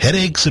arthritis,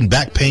 headaches, and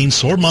back pain,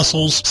 sore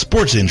muscles,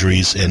 sports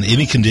injuries, and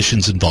any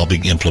conditions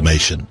involving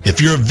inflammation.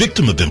 If you're a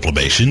victim of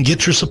inflammation,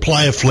 get your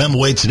supply of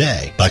Flamaway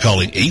today by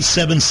calling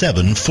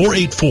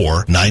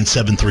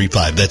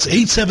 877-484-9735. That's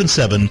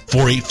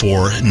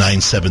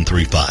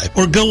 877-484-9735.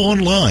 Or go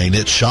online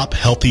at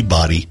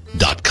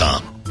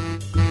shophealthybody.com.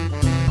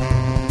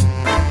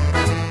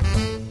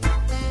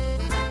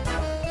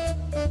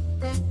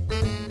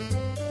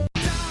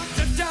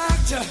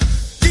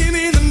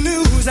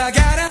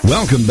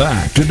 Welcome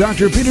back to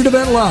Dr. Peter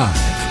DeVette Live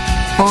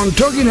on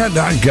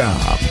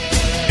TogiNet.com.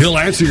 He'll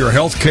answer your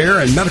health care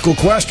and medical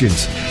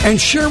questions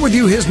and share with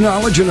you his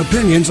knowledge and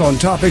opinions on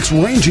topics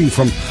ranging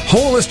from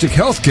holistic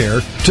health care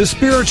to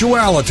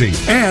spirituality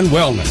and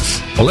wellness.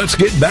 Well, let's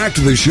get back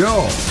to the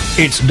show.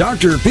 It's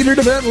Dr. Peter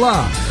DeVette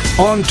Live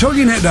on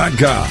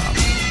TogiNet.com.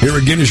 Here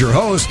again is your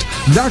host,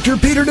 Dr.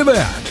 Peter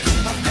DeVette.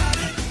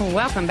 Well,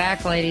 welcome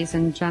back, ladies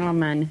and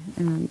gentlemen.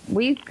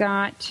 We've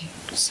got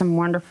some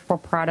wonderful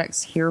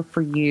products here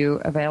for you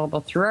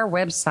available through our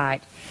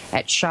website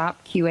at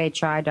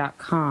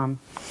shopqhi.com.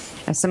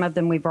 Some of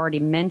them we've already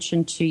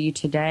mentioned to you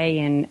today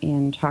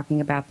in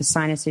talking about the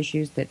sinus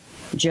issues that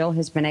Jill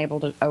has been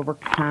able to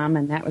overcome,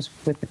 and that was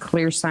with the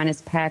Clear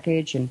Sinus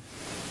package and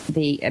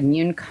the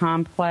Immune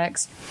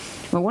Complex.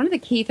 Well, one of the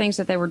key things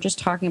that they were just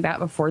talking about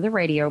before the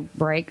radio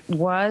break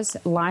was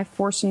Life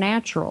Force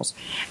Naturals.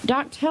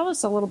 Doc, tell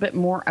us a little bit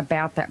more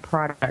about that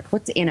product.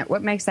 What's in it?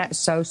 What makes that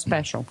so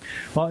special?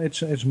 Well,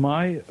 it's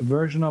my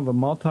version of a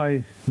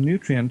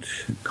multi-nutrient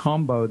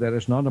combo that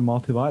is not a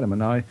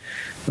multivitamin. I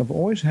have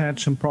always had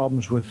some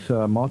problems with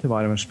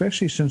multivitamins,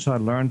 especially since I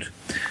learned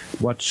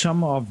what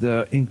some of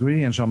the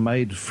ingredients are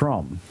made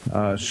from.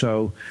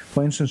 So,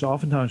 for instance,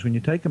 oftentimes when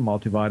you take a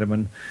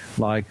multivitamin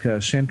like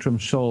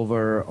Centrum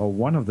Silver or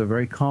one of the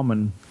very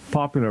common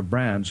popular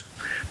brands,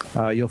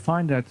 you'll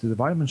find that the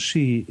vitamin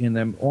C in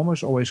them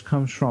almost always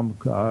comes from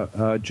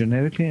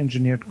genetically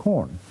engineered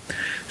corn.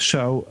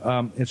 So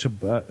it's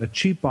a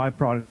cheap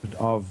byproduct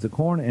of the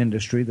corn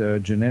industry, the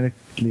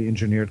genetically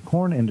engineered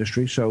corn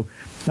industry. So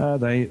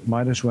they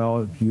might as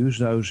well use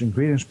those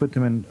ingredients, put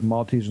them in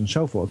multis and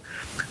so forth.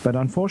 But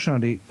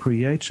unfortunately,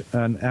 creates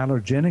an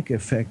allergenic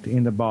effect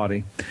in the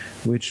body,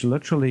 which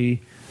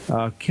literally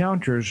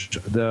counters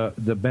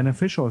the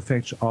beneficial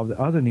effects of the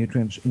other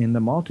nutrients in the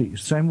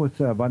multis. Same with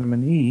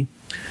vitamin E,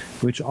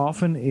 which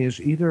often is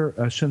either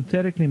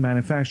synthetically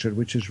manufactured,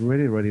 which is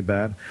really, really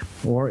bad,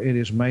 or it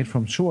is made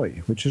from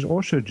soy, which is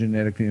also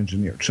genetically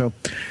engineered. So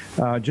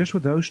just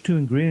with those two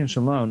ingredients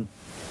alone,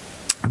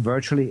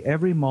 virtually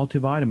every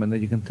multivitamin that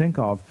you can think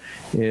of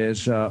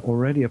is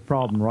already a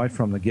problem right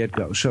from the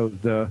get-go. So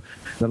the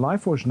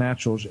Life Force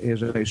Naturals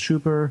is a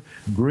super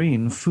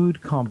green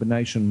food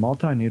combination,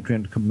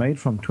 multi-nutrient made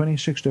from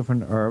 26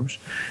 different herbs.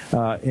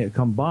 It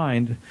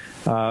combined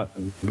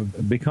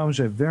becomes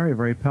a very,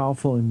 very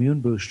powerful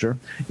immune booster,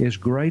 is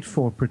great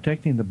for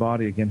protecting the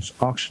body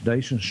against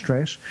oxidation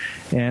stress,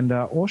 and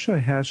also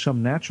has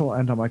some natural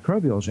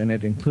antimicrobials in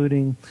it,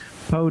 including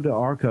Peau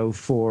d'Arco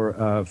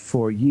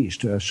for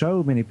yeast.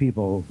 So many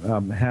people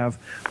have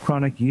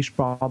chronic yeast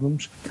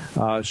problems.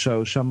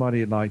 So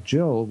somebody like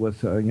Jill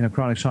with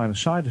chronic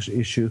sinusitis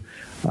issue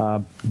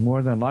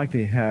more than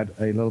likely had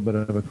a little bit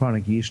of a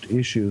chronic yeast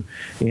issue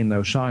in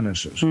those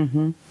sinuses.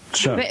 Mm-hmm.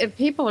 So, but if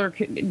people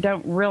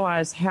don't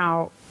realize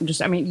how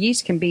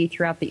yeast can be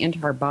throughout the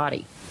entire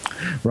body.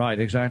 Right,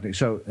 exactly.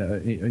 So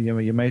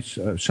you may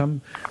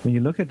when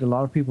you look at a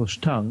lot of people's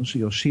tongues,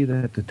 you'll see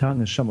that the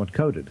tongue is somewhat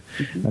coated,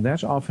 mm-hmm. and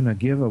that's often a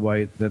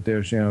giveaway that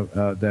there's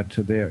that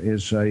there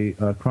is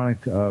a chronic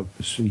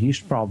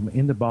yeast problem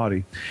in the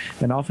body,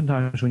 and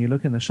oftentimes when you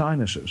look in the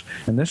sinuses,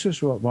 and this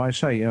is why I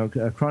say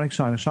chronic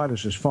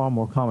sinusitis is far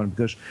more common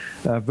because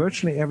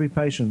virtually every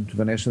patient,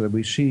 Vanessa, that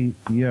we see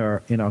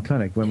here in our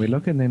clinic, when we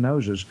look in their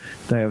noses,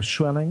 they have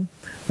swelling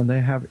and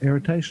they have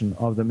irritation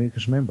of the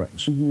mucous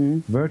membranes. Mm-hmm.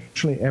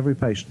 Virtually every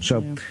every patient.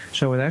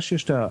 So that's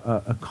just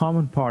a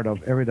common part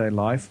of everyday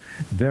life,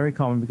 very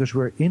common, because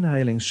we're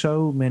inhaling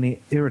so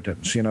many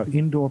irritants.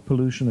 Indoor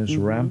pollution is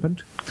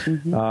rampant,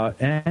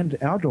 and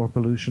outdoor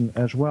pollution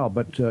as well.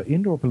 But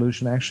indoor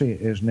pollution actually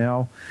is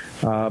now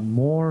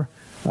more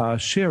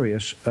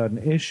serious an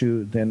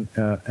issue than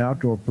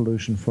outdoor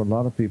pollution for a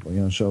lot of people.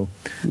 So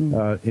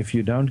if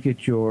you don't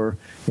get your,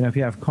 if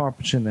you have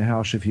carpets in the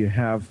house, if you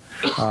have,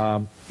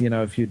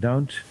 if you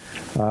don't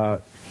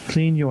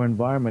clean your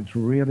environment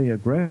really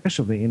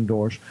aggressively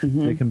indoors,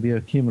 there can be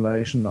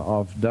accumulation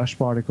of dust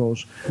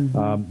particles.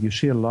 You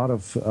see a lot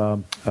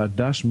of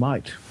dust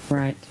mite.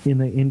 Right. In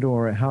the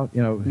indoor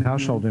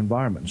household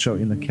environment. So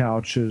in the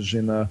couches,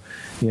 in the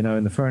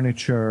in the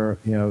furniture,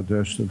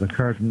 there's the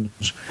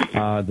curtains,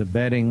 the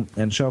bedding,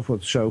 and so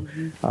forth. So,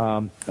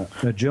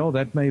 Jill,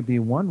 that may be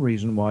one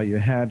reason why you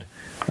had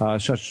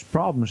such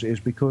problems, is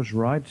because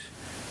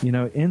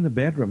in the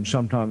bedroom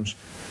sometimes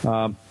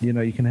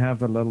you can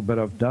have a little bit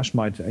of dust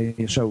mites.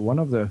 So one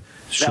of the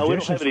suggestions. No, we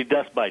don't have any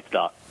dust mites,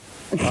 Doc.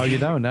 Oh, you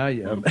don't now?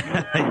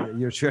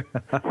 You're sure?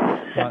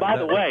 And by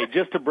the way,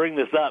 just to bring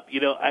this up,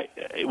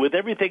 with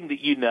everything that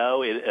you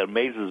know, it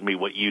amazes me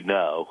what you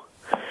know.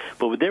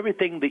 But with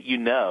everything that you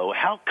know,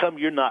 how come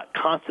you're not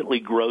constantly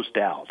grossed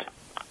out?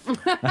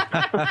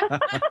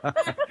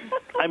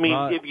 I mean,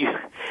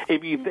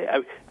 if you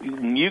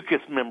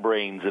mucous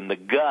membranes and the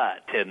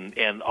gut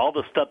and all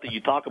the stuff that you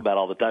talk about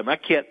all the time, I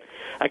can't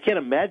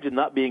imagine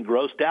not being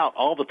grossed out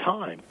all the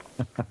time.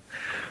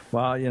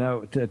 Well,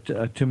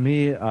 to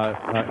me,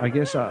 I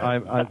guess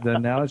the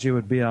analogy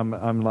would be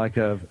I'm like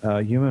a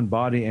human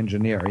body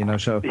engineer.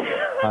 So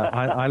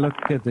I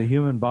look at the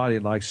human body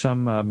like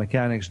some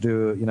mechanics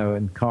do,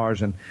 in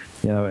cars, and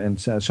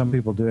some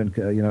people do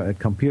at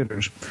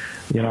computers.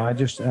 I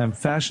just am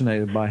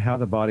fascinated by how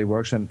the body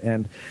works,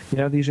 and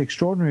these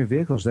extraordinary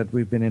vehicles that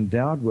we've been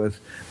endowed with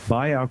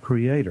by our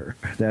Creator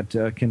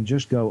that can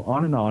just go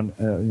on and on,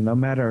 no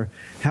matter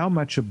how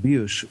much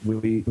abuse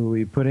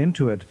we put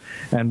into it.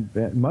 And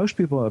most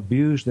people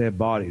abuse their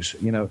bodies,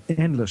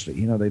 endlessly.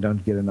 They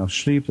don't get enough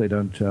sleep. They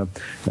don't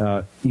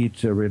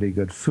eat really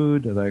good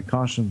food. They're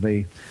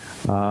constantly,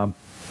 so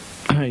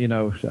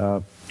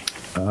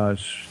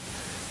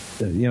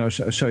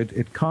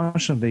it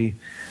constantly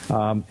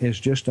is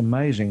just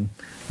amazing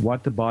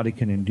what the body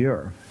can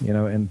endure.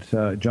 And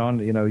John,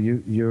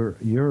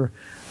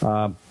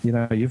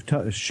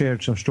 you've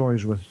shared some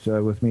stories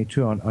with me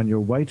too on your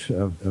weight,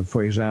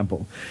 for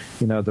example.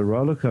 The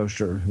roller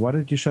coaster. What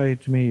did you say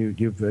to me?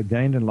 You've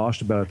gained and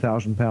lost about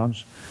 1,000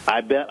 pounds.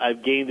 I bet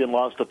I've gained and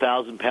lost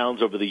 1,000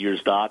 pounds over the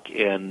years, Doc.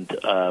 And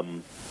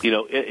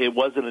it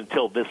wasn't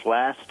until this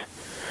last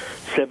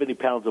 70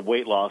 pounds of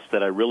weight loss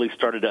that I really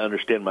started to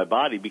understand my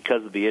body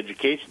because of the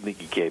education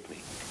that you gave me.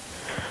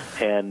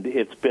 And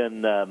it's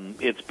been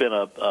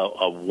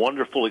a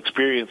wonderful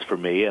experience for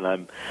me, and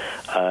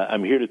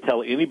I'm here to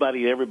tell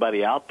anybody,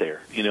 everybody out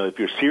there, if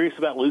you're serious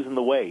about losing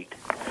the weight,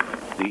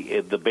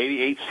 the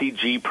Beta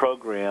HCG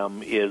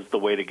program is the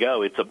way to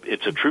go. It's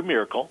a true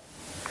miracle,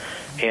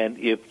 and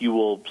if you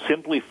will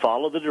simply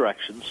follow the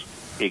directions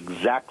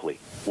exactly,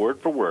 word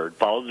for word,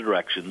 follow the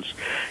directions,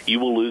 you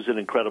will lose an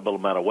incredible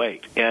amount of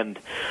weight. And,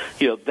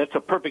 that's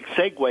a perfect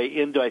segue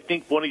into, I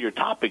think, one of your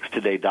topics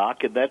today,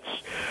 Doc, and that's,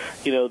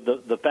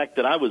 the fact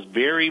that I was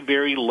very,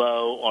 very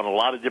low on a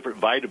lot of different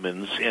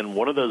vitamins, and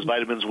one of those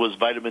vitamins was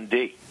vitamin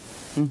D.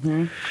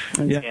 Mm-hmm.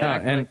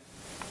 Yeah,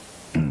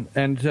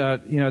 and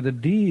the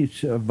D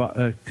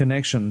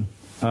connection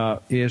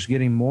is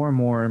getting more and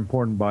more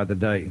important by the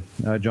day,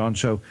 John.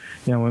 So,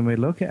 when we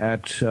look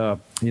at,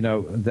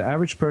 the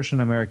average person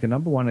in America,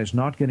 number one, is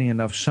not getting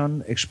enough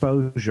sun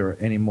exposure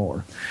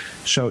anymore.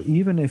 So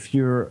even if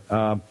you're,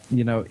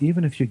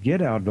 even if you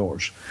get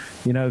outdoors,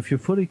 if you're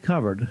fully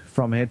covered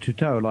from head to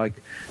toe,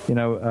 like,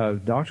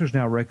 doctors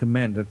now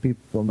recommend that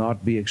people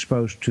not be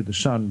exposed to the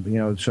sun,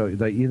 so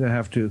they either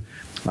have to,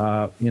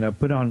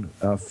 put on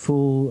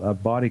full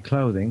body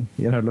clothing,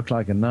 look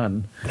like a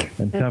nun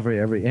and cover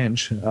every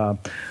inch,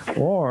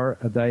 or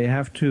they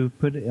have to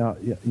put,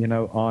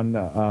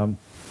 on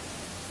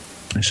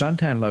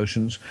suntan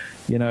lotions,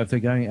 if they're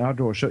going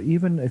outdoors. So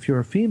even if you're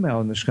a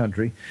female in this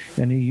country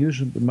and you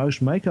use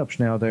most makeups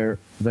now, they're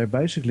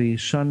basically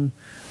sun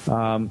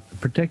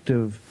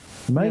protective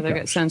makeup. Yeah, they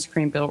got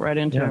sunscreen built right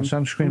into them.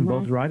 Sunscreen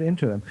built right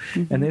into them.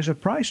 And there's a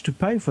price to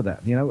pay for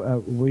that.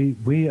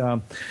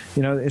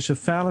 It's a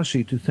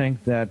fallacy to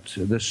think that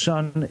the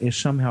sun is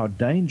somehow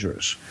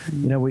dangerous.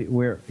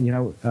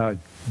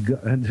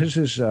 This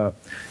is,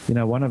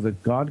 one of the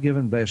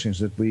God-given blessings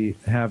that we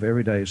have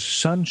every day is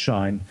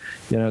sunshine.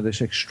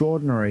 This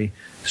extraordinary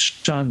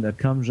sun that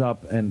comes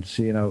up and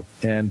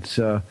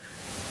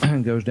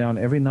goes down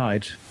every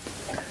night.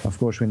 Of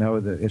course, we know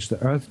that it's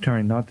the Earth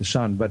turning, not the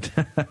sun. But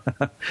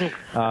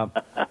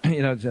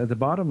the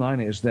bottom line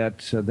is that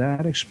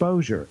that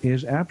exposure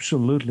is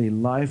absolutely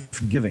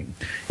life-giving.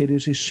 It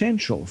is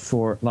essential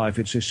for life.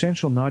 It's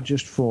essential not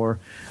just for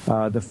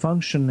the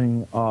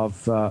functioning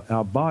of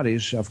our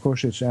bodies. Of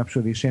course, it's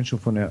absolutely essential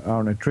for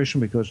our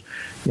nutrition because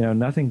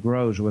nothing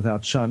grows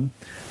without sun,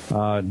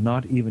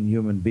 not even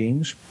human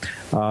beings.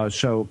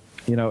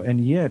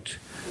 And yet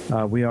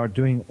we are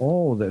doing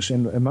all this.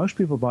 And most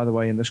people, by the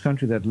way, in this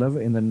country that live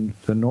in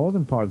the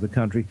northern part of the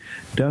country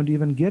don't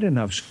even get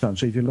enough sun.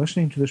 So if you're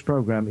listening to this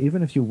program,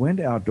 even if you went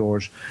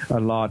outdoors a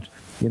lot,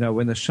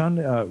 when the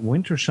sun,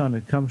 winter sun,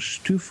 it comes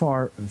too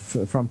far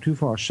from too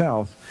far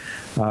south,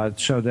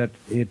 so that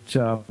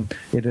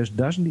it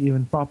doesn't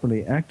even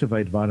properly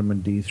activate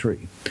vitamin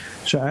D3.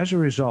 So as a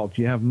result,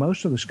 you have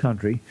most of this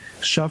country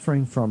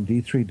suffering from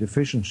D3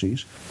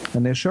 deficiencies,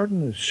 and there are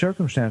certain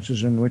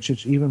circumstances in which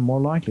it's even more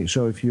likely.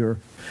 So if you're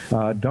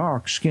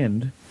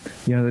dark-skinned,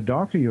 the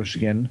darker your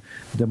skin,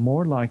 the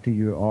more likely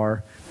you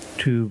are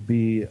to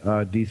be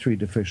D3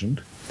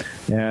 deficient.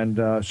 And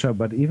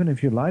but even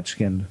if you're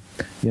light-skinned,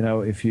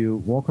 if you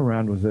walk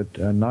around with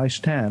a nice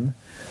tan,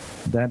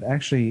 that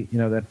actually,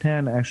 that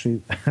tan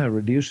actually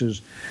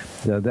reduces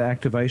the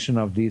activation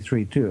of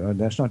D3 too.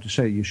 That's not to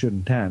say you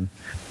shouldn't tan,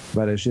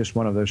 but it's just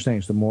one of those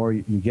things. The more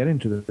you get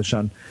into the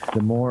sun,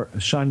 the more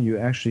sun you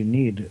actually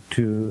need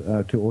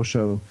to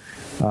also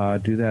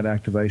do that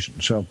activation.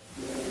 So,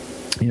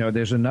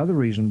 there's another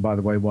reason, by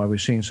the way, why we're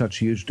seeing such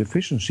huge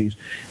deficiencies,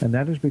 and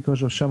that is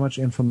because of so much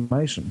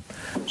information.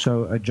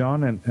 So,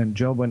 John and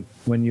Jill,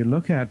 when you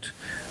look at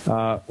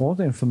all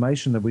the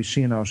information that we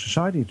see in our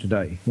society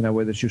today,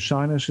 whether it's your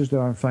sinuses that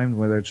are inflamed,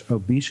 whether it's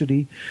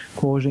obesity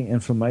causing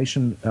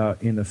inflammation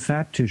in the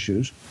fat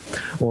tissues,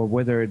 or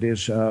whether it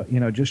is,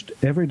 just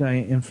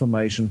everyday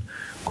inflammation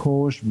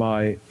caused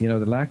by,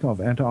 the lack of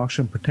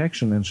antioxidant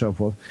protection and so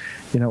forth,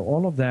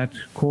 all of that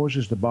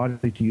causes the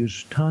body to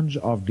use tons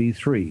of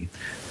D3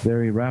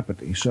 very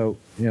rapidly. So,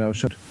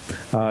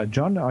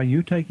 John, are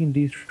you taking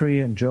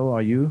D3, and Jill,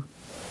 are you?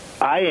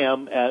 I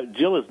am.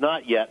 Jill is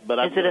not yet, but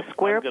is it a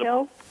square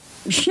pill?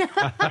 Yeah,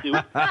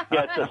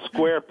 it's a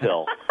square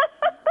pill.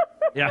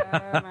 Yeah.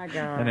 Oh my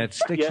God. And it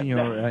sticks in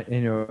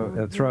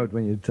your throat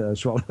when you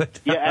swallow it.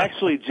 Yeah,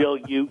 actually, Jill,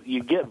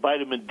 you get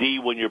vitamin D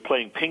when you're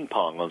playing ping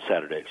pong on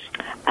Saturdays.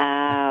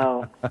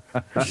 Oh.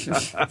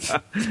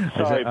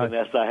 Sorry,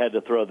 Vanessa, I had to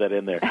throw that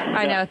in there.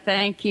 I know.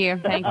 Thank you.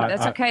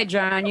 That's okay,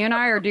 John. You and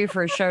I are due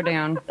for a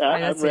showdown.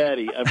 I'm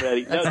ready.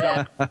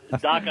 No,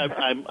 Doc,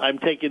 I'm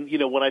taking.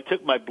 When I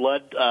took my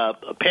blood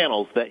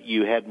panels that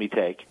you had me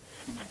take,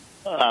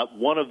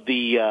 one of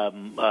the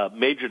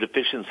major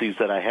deficiencies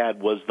that I had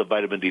was the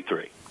vitamin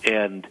D3.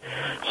 And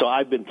so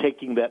I've been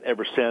taking that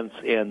ever since.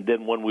 And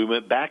then when we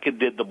went back and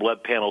did the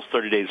blood panels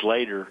 30 days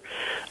later,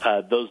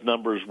 those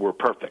numbers were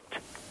perfect.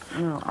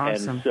 Oh,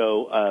 awesome. And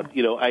so, I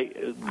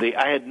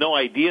had no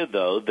idea,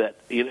 though, that,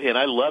 and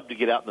I love to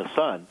get out in the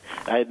sun.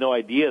 I had no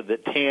idea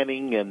that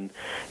tanning and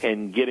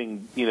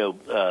getting,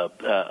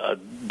 a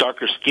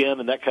darker skin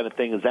and that kind of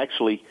thing is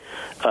actually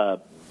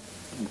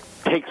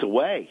takes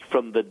away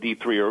from the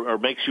D3 or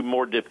makes you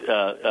more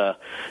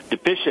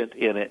deficient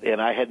in it, and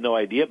I had no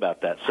idea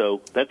about that. So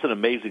that's an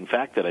amazing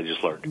fact that I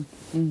just learned.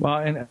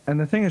 Well, and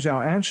the thing is,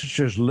 our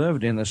ancestors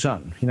lived in the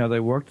sun. They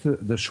worked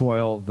the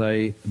soil.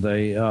 They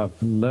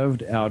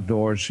lived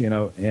outdoors.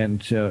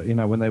 And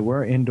when they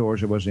were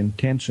indoors, it was in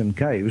tents and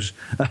caves.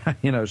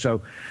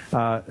 So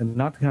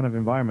not the kind of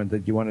environment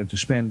that you wanted to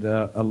spend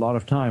a lot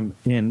of time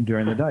in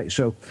during the day.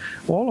 So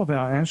all of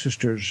our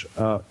ancestors,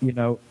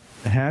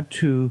 had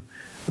to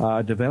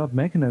develop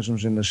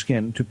mechanisms in the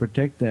skin to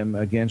protect them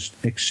against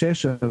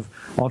excessive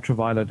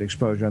ultraviolet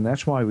exposure, and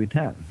that's why we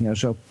tan.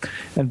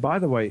 And by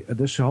the way,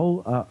 this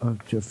whole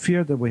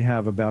fear that we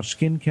have about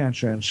skin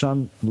cancer and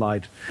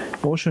sunlight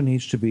also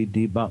needs to be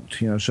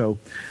debunked. So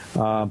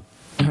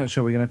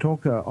we're going to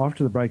talk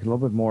after the break a little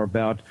bit more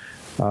about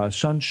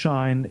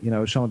sunshine,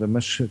 some of the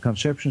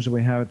misconceptions that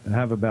we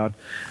have about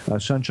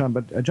sunshine.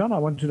 But John, I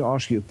wanted to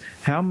ask you,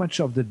 how much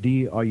of the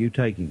D are you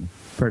taking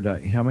per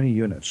day? How many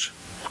units?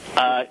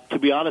 To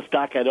be honest,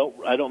 Doc, I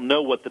don't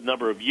know what the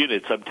number of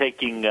units. I'm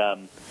taking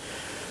 3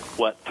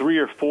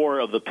 or 4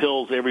 of the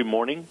pills every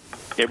morning,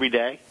 every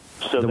day.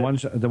 So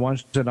the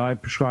ones that I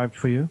prescribed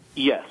for you?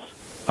 Yes.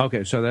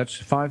 Okay, so that's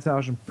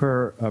 5,000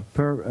 per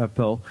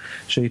pill.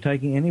 So you're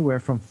taking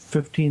anywhere from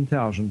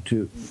 15,000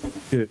 to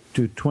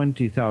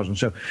 20,000.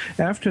 So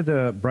after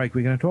the break,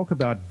 we're going to talk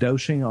about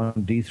dosing on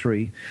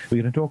D3.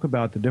 We're going to talk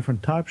about the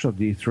different types of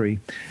D3,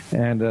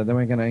 and then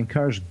we're going to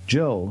encourage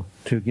Jill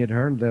to get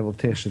her level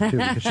tested too,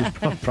 because she's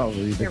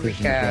probably deficient. Here we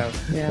go.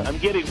 Yeah. I'm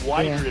getting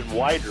wider and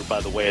wider, by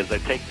the way, as I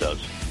take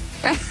those.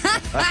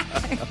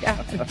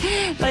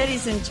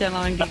 Ladies and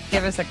gentlemen,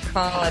 give us a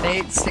call at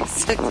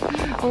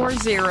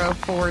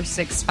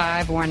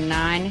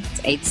 866-404-6519.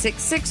 It's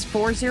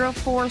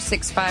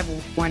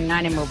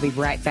 866-404-6519, and we'll be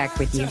right back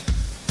with you.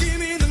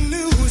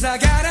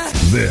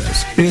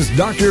 This is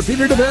Dr.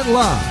 Peter DeVette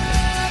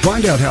Live.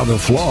 Find out how the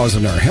flaws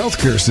in our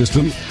healthcare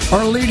system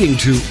are leading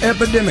to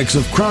epidemics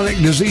of chronic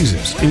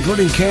diseases,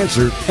 including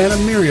cancer and a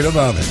myriad of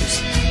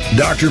others.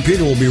 Dr.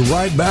 Peter will be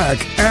right back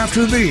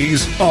after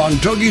these on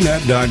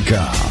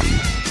TogiNet.com.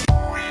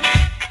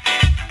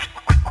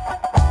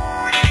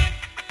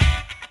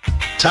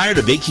 Tired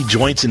of achy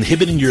joints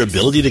inhibiting your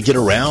ability to get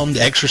around,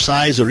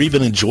 exercise, or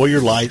even enjoy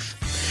your life?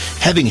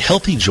 Having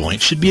healthy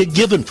joints should be a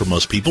given for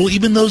most people,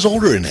 even those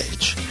older in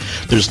age.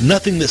 There's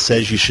nothing that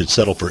says you should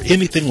settle for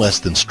anything less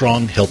than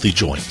strong, healthy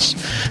joints.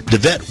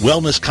 DeVette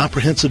Wellness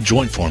Comprehensive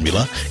Joint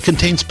Formula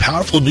contains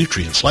powerful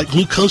nutrients like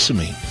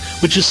glucosamine,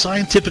 which is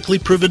scientifically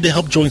proven to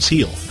help joints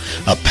heal.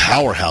 A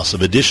powerhouse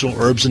of additional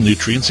herbs and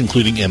nutrients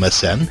including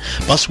MSM,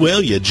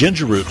 boswellia,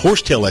 ginger root,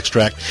 horsetail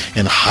extract,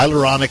 and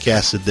hyaluronic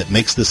acid that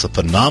makes this a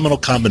phenomenal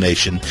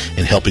combination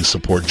in helping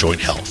support joint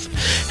health.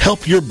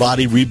 Help your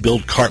body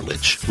rebuild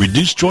cartilage,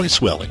 reduce joint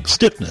swelling,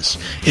 stiffness,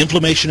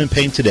 inflammation, and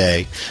pain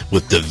today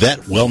with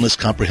DeVette Wellness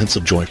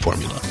Comprehensive Joint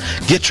Formula.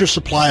 Get your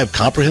supply of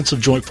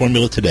Comprehensive Joint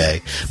Formula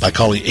today by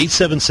calling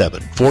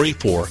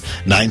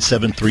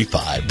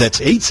 877-484-9735. That's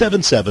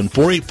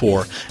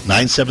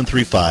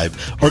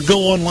 877-484-9735, or go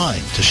online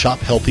to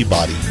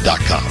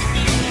shophealthybody.com.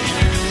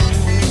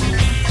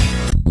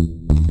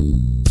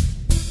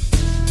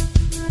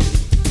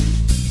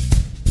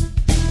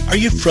 Are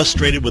you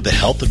frustrated with the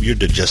health of your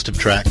digestive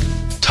tract?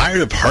 Tired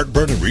of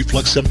heartburn and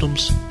reflux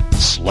symptoms?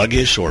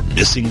 Sluggish or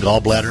missing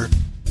gallbladder?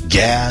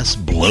 Gas,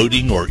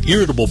 bloating, or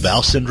irritable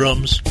bowel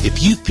syndromes?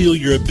 If you feel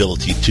your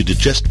ability to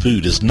digest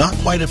food is not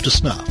quite up to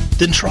snuff,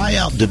 then try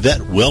out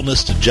DeVette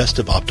Wellness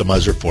Digestive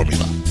Optimizer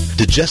Formula.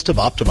 Digestive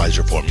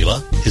Optimizer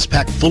Formula is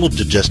packed full of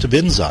digestive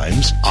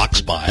enzymes, ox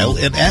bile,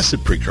 and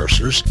acid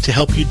precursors to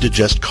help you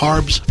digest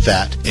carbs,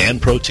 fat,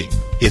 and protein.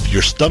 If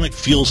your stomach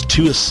feels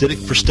too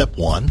acidic for step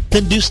 1,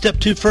 then do step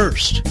 2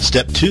 first.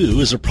 Step 2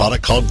 is a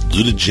product called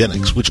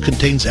Glutagenics, which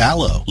contains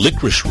aloe,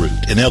 licorice root,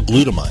 and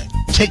L-glutamine.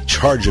 Take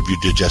charge of your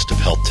digestive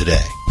health today.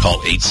 Call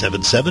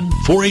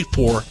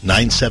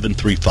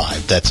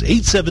 877-484-9735. That's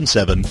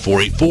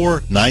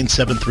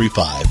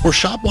 877-484-9735. Or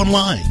shop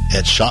online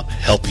at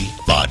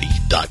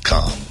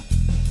shophealthybody.com.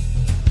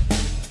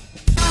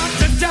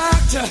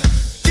 Doctor,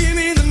 give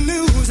me the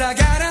news. I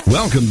gotta...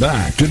 Welcome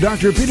back to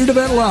Dr. Peter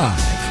DeVette Live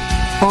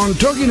on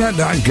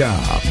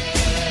TogiNet.com.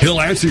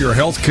 He'll answer your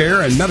health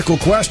care and medical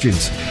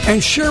questions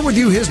and share with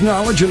you his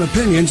knowledge and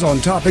opinions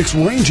on topics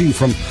ranging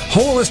from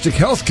holistic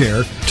health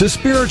care to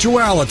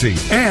spirituality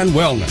and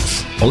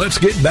wellness. Well, let's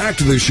get back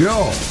to the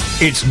show.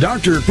 It's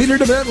Dr. Peter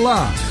DeVette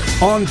Live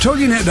on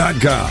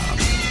TogiNet.com.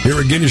 Here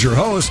again is your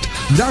host,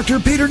 Dr.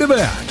 Peter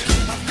DeVette.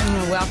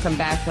 Welcome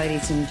back,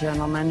 ladies and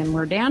gentlemen. And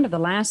we're down to the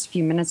last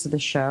few minutes of the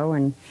show,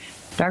 and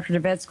Dr.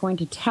 DeVette's going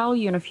to tell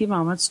you in a few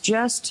moments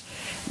just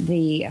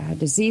the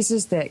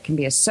diseases that can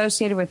be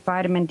associated with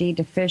vitamin D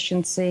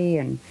deficiency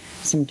and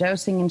some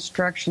dosing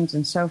instructions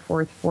and so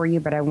forth for you.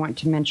 But I want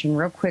to mention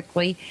real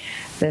quickly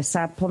the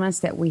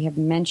supplements that we have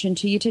mentioned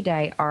to you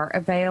today are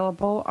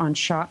available on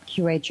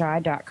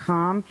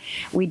shopqhi.com.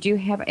 We do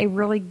have a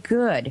really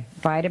good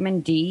vitamin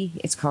D.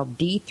 It's called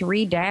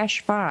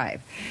D3-5.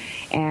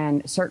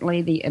 And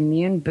certainly the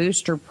Immune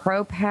Booster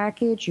Pro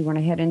package. You want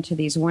to head into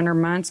these winter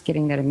months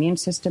getting that immune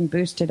system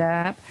boosted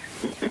up.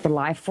 The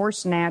Life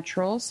Force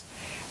Naturals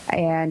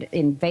and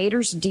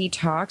Invaders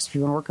Detox, if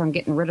you want to work on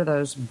getting rid of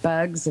those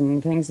bugs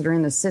and things that are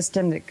in the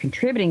system that are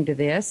contributing to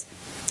this.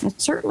 And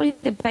certainly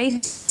the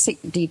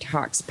Basic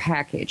Detox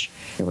package.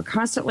 We're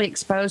constantly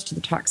exposed to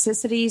the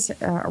toxicities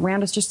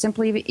around us, just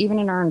simply even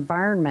in our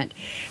environment.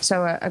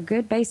 So a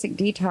good basic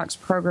detox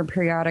program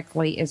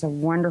periodically is a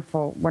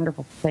wonderful,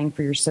 wonderful thing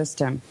for your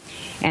system.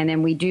 And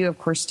then we do, of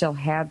course, still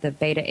have the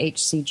Beta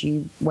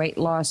HCG weight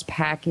loss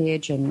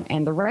package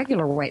and the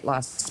regular weight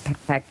loss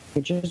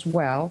package as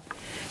well.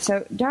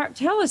 So, Doc,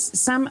 tell us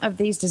some of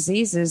these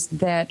diseases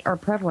that are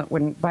prevalent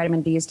when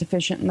vitamin D is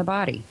deficient in the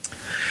body.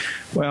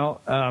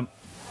 Well,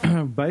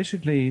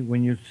 basically,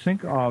 when you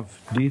think of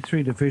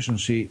D3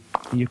 deficiency,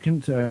 you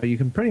can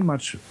pretty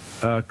much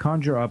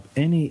conjure up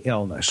any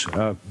illness.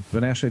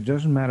 Vanessa, it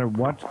doesn't matter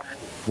what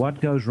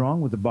goes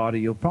wrong with the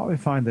body. You'll probably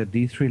find that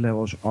D3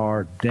 levels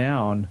are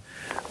down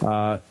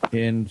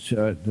in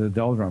the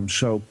doldrums.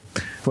 So,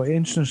 for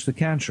instance, the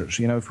cancers.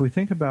 If we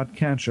think about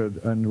cancer,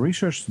 and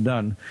research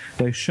done,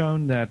 they've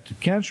shown that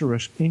cancer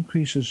risk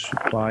increases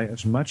by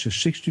as much as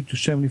 60 to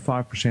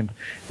 75%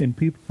 in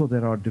people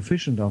that are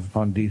deficient on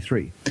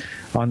D3.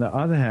 On the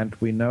other hand,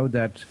 we know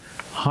that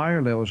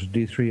higher levels of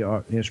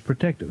D3 is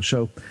protective.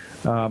 So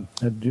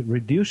it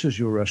reduces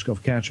your risk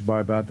of cancer by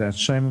about that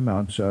same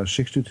amount,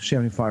 60 to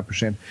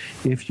 75%,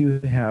 if you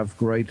have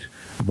great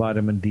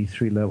vitamin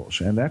D3 levels.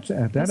 And that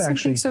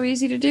actually so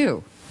easy to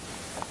do.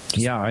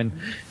 Yeah,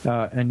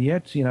 and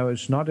yet,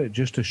 it's not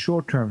just a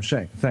short-term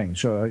thing.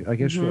 So I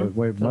guess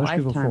where most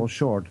people fall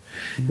short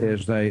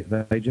is they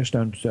just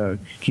don't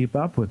keep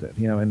up with it.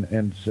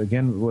 And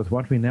again, with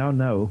what we now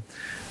know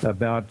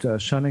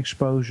about sun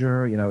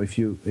exposure, if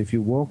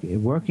you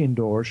work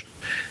indoors,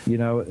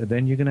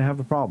 then you're going to have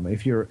a problem.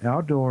 If you're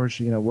outdoors,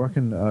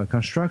 working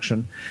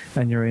construction,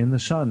 and you're in the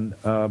sun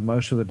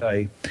most of the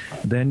day,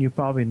 then you're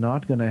probably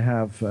not going to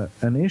have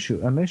an issue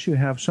unless you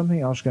have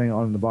something else going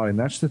on in the body. And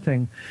that's the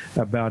thing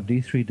about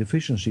D3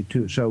 deficiency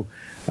too. So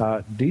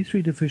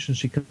D3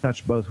 deficiency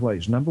cuts both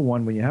ways. Number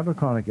one, when you have a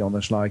chronic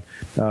illness, like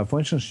for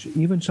instance,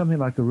 even something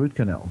like a root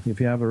canal, if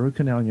you have a root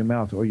canal in your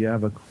mouth, or you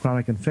have a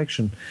chronic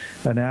infection,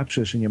 an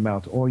abscess in your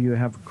mouth, or you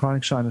have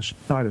chronic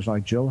sinusitis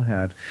like Jill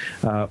had,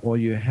 or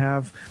you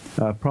have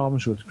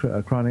problems with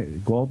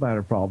chronic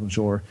gallbladder problems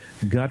or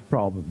gut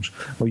problems,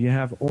 or you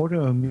have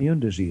autoimmune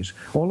disease,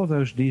 all of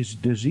those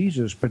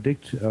diseases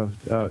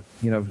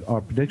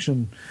are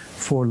prediction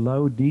for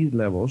low D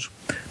levels.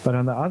 But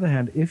on the other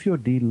hand, if your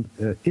D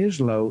is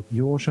low,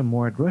 you're also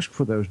more at risk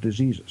for those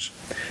diseases.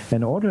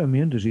 And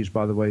autoimmune disease,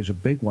 by the way, is a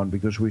big one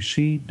because we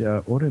see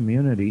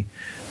autoimmunity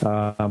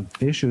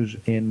issues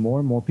in more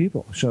and more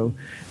people. So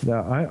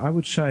I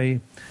would say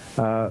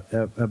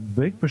a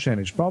big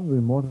percentage, probably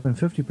more than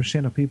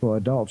 50% of people,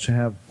 adults,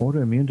 have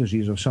autoimmune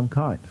disease of some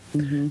kind.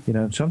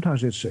 And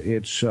sometimes it's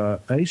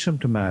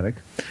asymptomatic,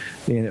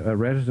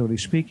 relatively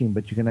speaking,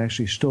 but you can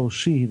actually still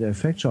see the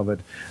effects of it.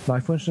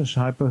 Like, for instance,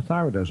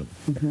 hypothyroidism.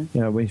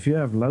 If you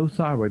have low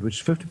thyroid,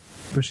 which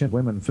 50%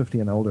 women 50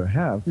 and older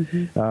have,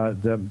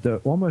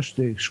 the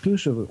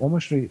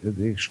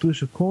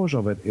exclusive cause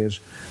of it is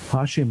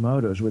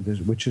Hashimoto's,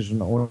 which is an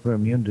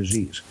autoimmune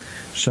disease.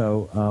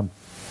 So,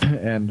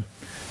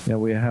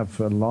 we have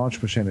a large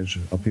percentage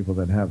of people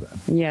that have that.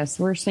 Yes,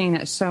 we're seeing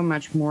that so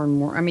much more and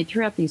more. I mean,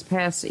 throughout these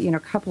past,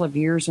 couple of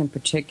years in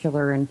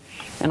particular, and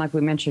like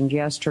we mentioned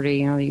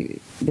yesterday,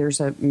 there's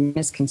a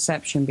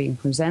misconception being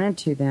presented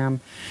to them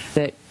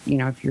that,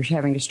 if you're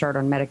having to start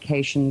on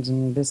medications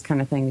and this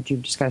kind of thing, that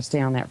you've just got to stay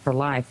on that for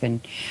life.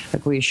 And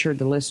like we assured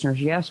the listeners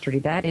yesterday,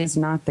 that is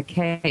not the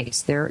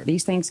case.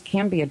 These things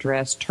can be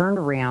addressed, turned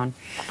around.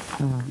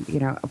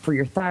 For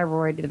your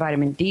thyroid, the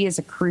vitamin D is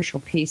a crucial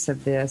piece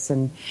of this,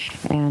 and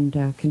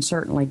can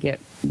certainly get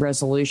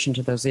resolution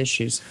to those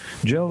issues.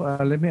 Jill,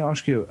 let me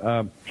ask you,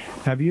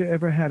 have you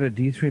ever had a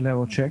D3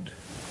 level checked?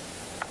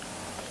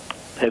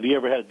 Have you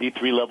ever had a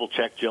D3 level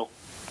checked, Jill?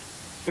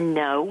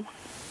 No.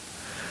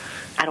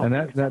 And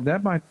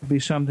that might be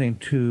something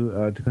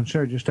to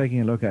consider just taking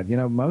a look at.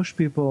 Most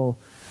people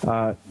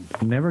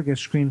never get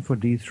screened for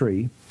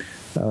D3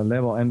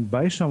 level, and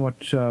based on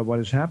what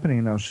is happening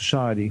in our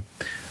society,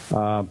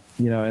 and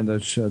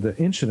the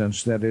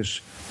incidence that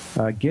is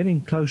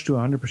getting close to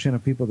 100%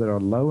 of people that are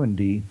low in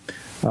D,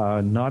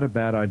 not a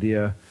bad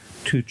idea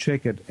to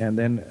check it and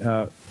then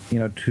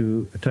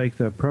to take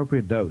the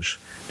appropriate dose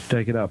to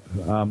take it up.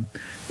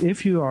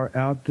 If you are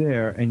out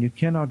there and you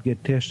cannot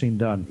get testing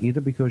done,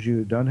 either because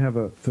you don't have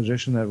a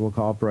physician that will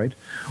cooperate,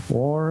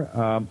 or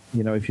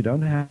if you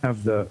don't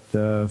have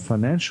the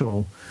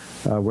financial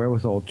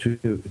wherewithal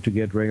to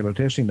get regular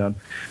testing done,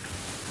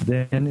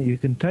 then you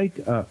can take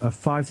a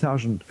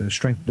 5,000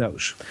 strength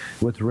dose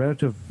with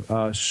relative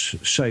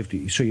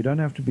safety. So you don't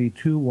have to be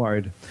too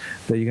worried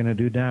that you're going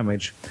to do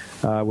damage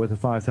with a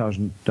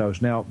 5,000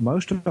 dose. Now,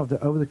 most of the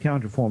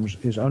over-the-counter forms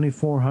is only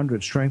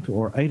 400 strength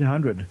or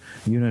 800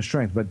 unit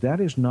strength, but that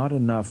is not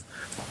enough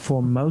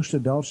for most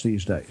adults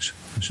these days.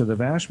 So the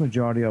vast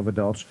majority of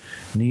adults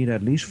need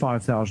at least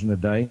 5,000 a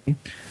day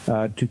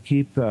to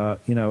keep,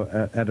 at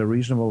a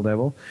reasonable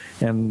level.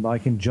 And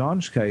like in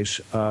John's case,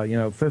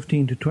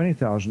 15 to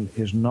 20,000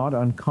 is not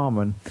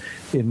uncommon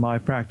in my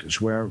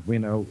practice, where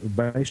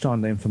based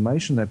on the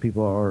information that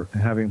people are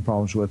having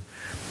problems with,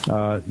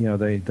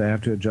 they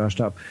have to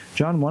adjust up.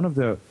 John, one of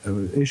the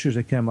issues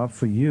that came up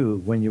for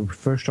you when you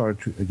first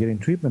started getting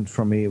treatment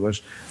from me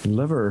was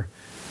liver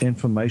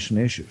inflammation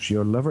issues.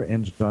 Your liver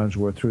enzymes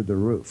were through the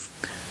roof,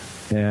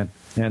 and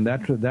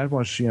that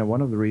was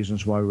one of the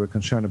reasons why we were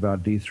concerned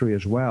about D3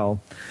 as well,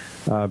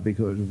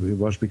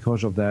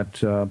 because of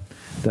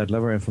that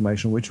liver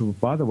inflammation, which,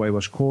 by the way,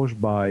 was caused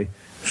by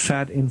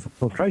fat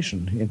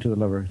infiltration into the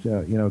liver,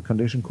 a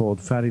condition called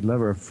fatty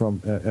liver,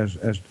 from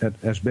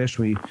as best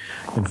we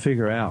can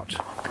figure out.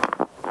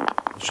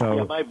 So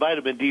yeah, my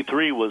vitamin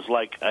D3 was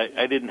like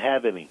I didn't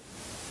have any.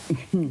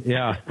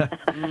 Yeah,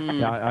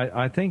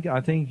 I think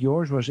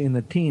yours was in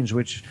the teens,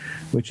 which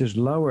is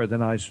lower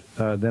than I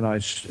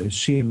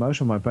see in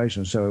most of my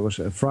patients. So it was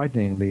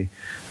frighteningly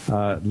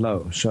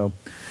low. So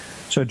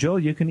Jill,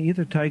 you can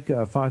either take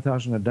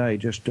 5,000 a day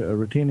just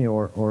routinely,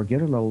 or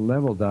get a little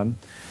level done,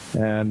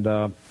 and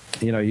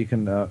you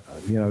can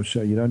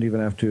so you don't even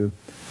have to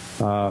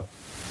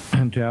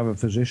have a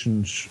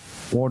physician's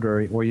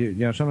order, or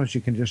sometimes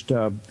you can just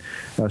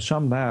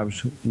some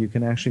labs you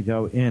can actually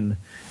go in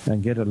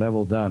and get a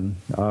level done,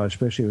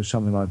 especially with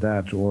something like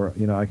that, or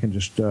I can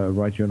just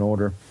write you an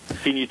order.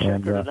 Can you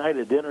check her tonight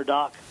at dinner,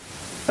 Doc?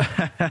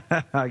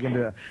 I can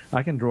do it.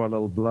 I can draw a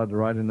little blood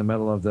right in the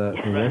middle of the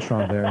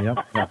restaurant there. Yep.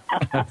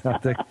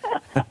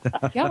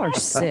 Y'all are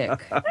sick.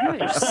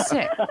 Y'all are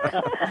sick.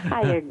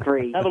 I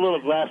agree. Have a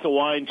little glass of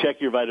wine.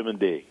 Check your vitamin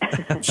D.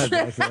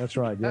 That's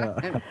right.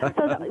 Yeah.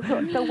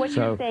 So what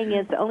you're saying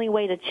is the only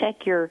way to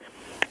check your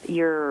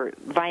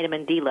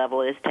vitamin D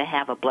level is to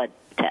have a blood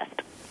test.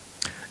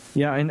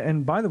 Yeah,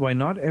 and by the way,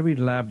 not every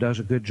lab does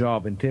a good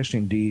job in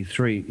testing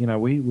D3. You know,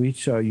 we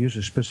use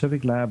a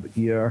specific lab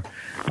here,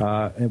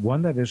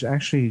 one that is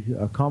actually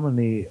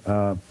commonly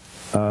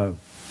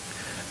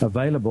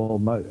available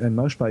in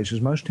most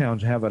places. Most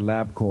towns have a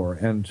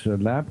LabCorp, and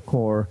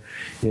LabCorp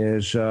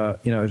is,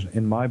 is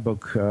in my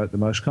book the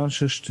most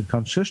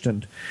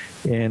consistent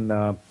in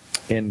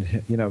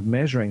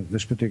measuring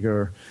this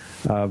particular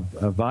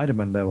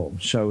vitamin level.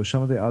 So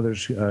some of the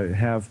others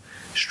have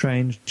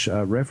strange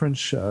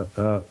reference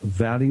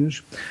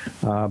values,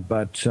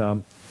 but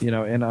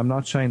and I'm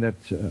not saying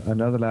that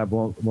another lab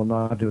will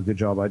not do a good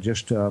job. I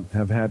just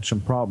have had some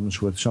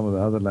problems with some of the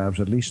other labs,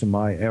 at least in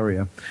my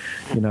area,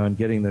 in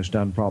getting this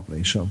done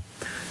properly. So.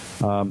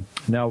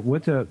 Now,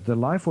 with the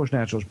Life Force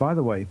Naturals, by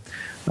the way,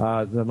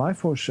 the Life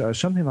Force,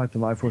 something like the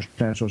Life Force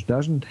Naturals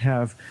doesn't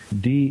have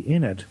D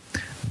in it,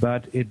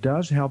 but it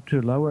does help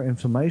to lower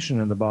inflammation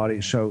in the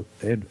body, so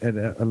it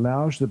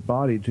allows the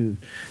body to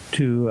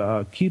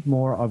keep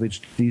more of its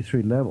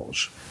D3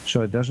 levels,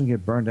 so it doesn't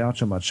get burned out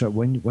so much. So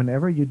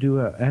whenever you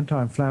do an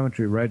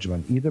anti-inflammatory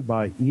regimen, either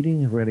by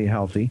eating really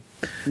healthy,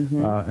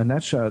 and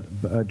that's,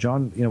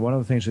 John, one of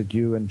the things that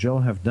you and Jill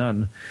have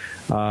done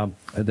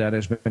that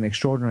has been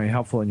extraordinarily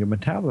helpful in your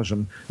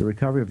metabolism, the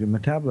recovery of your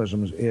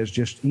metabolism, is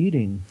just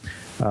eating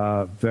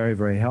very,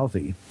 very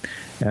healthy.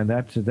 And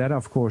that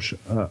of course,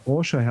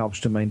 also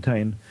helps to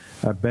maintain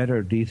a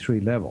better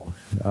D3 level.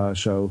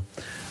 So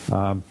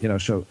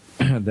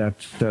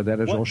that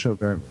is also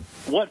very...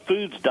 What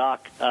foods,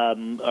 Doc,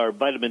 are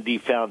vitamin D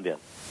found in?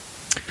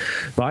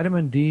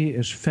 Vitamin D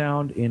is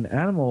found in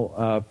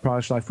animal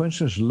products, like, for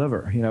instance,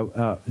 liver.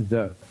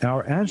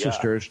 Our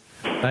ancestors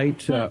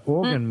ate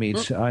organ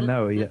meats. I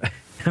know. Yeah.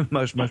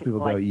 Most people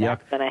go, yuck.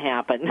 That's going to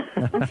happen.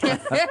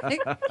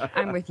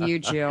 I'm with you,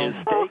 Jill. Is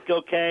steak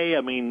okay?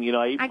 I mean,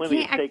 I eat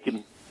plenty of steak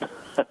and...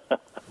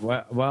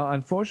 Well,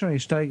 unfortunately,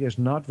 steak is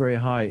not very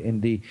high in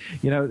D.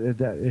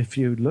 If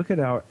you look at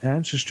our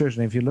ancestors,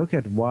 and if you look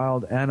at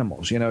wild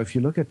animals, if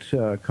you look at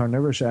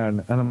carnivorous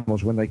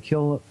animals, when they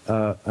kill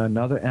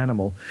another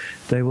animal,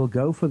 they will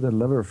go for the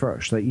liver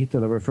first. They eat the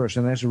liver first,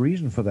 and there's a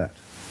reason for that.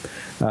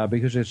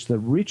 Because it's the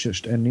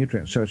richest in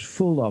nutrients, so it's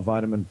full of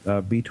vitamin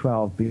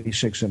B12,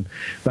 B6.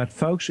 But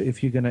folks,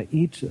 if you're going to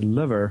eat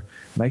liver,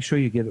 make sure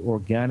you get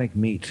organic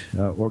meat,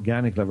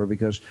 organic liver,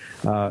 because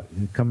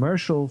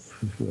commercial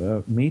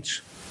meats,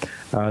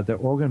 the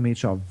organ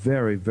meats are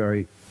very,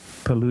 very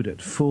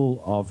polluted, full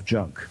of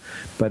junk.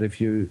 But if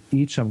you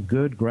eat some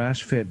good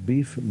grass-fed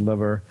beef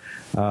liver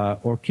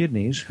or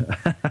kidneys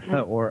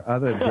or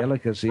other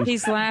delicacies...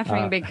 He's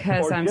laughing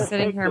because I'm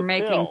sitting here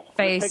making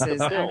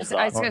faces. I was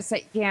going to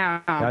say,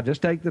 yeah. Now,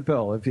 just take the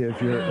pill if you're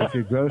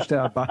grossed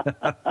out by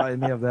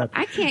any of that.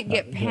 I can't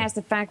get past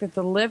the fact that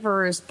the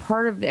liver is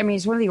part of...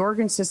 it's one of the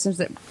organ systems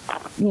that,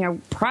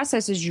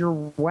 processes your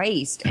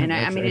waste. And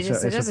it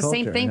does the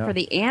same thing for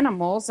the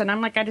animals. And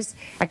I'm like,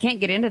 I can't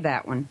get into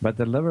that one. But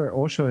the liver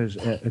also is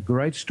a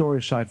great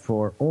storage site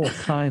for all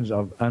kinds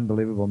of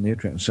unbelievable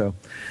nutrients. So,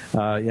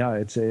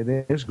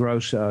 it is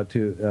gross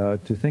to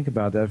think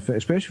about that,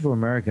 especially for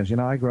Americans.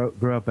 I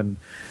grew up in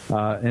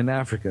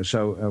Africa,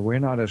 so we're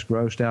not as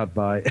grossed out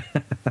by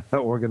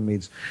organ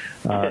meats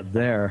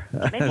there.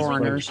 Maybe we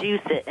can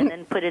juice it and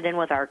then put it in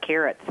with our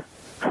carrots.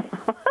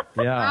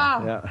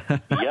 Yeah.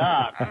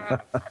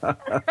 Yuck.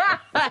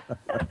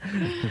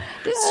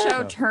 This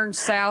show turned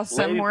south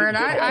somewhere, and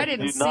I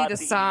didn't see the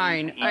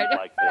sign.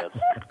 Like this.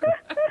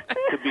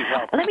 Could be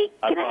helpful.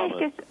 Can I ask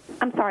you?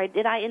 I'm sorry.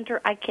 Did I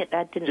enter? I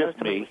didn't know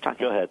somebody was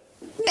talking. Go ahead.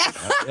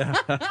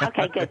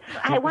 Okay, good.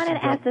 I wanted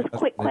to ask this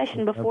quick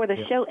question before the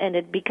show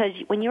ended, because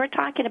when you were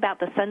talking about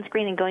the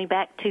sunscreen and going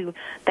back to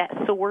that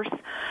source,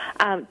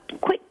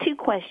 quick two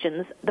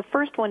questions. The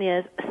first one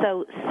is,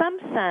 so some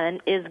sun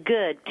is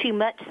good, too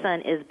much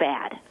sun is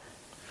bad.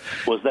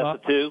 Was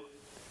that the two?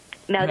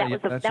 No,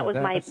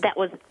 that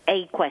was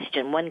a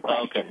question. One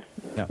question.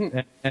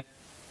 Okay. Yeah.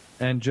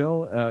 And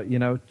Jill,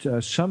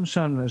 some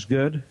sun is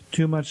good.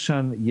 Too much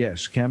sun,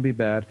 yes, can be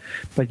bad.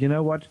 But you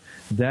know what?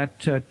 That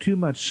too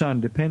much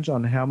sun depends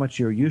on how much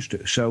you're used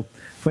to. So,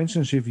 for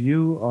instance, if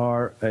you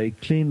are a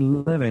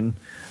clean living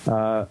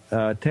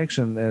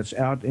Texan that's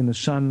out in the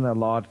sun a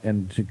lot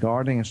and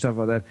gardening and stuff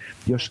like that,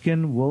 your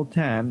skin will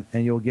tan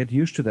and you'll get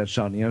used to that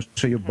sun.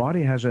 So your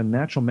body has a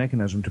natural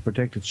mechanism to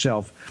protect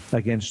itself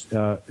against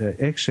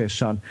excess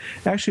sun.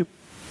 Actually,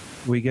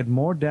 we get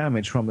more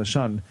damage from the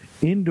sun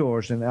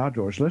indoors than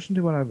outdoors. Listen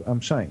to what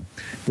I'm saying.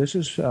 This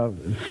is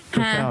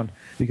profound,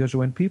 because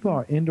when people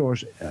are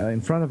indoors in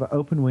front of an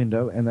open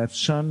window and that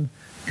sun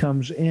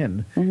comes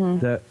in,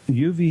 the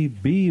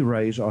UVB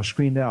rays are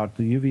screened out.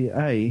 The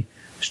UVA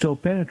still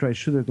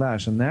penetrates through the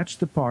glass, and that's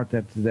the part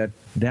that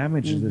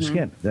damages the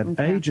skin, that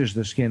ages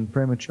the skin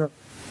prematurely.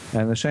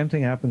 And the same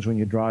thing happens when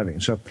you're driving.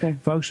 So,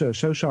 folks,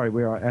 so sorry.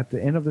 We are at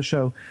the end of the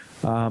show.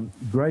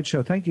 Great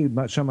show. Thank you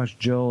so much,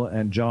 Jill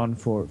and John,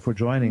 for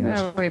joining us.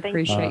 Oh, we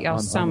appreciate y'all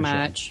so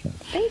much.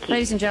 Thank you.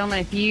 Ladies and gentlemen,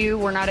 if you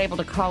were not able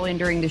to call in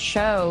during the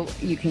show,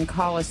 you can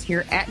call us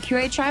here at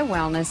QHI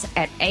Wellness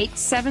at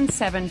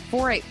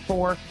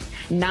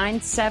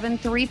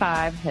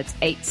 877-484-9735. That's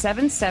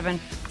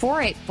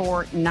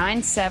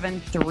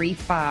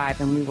 877-484-9735.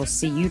 And we will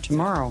see you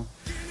tomorrow.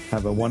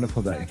 Have a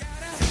wonderful day.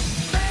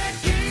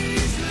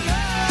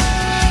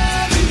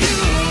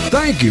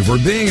 Thank you for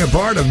being a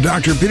part of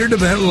Dr. Peter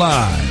DeVette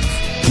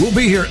Live. We'll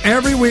be here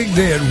every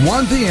weekday at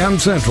 1 p.m.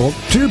 Central,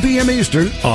 2 p.m. Eastern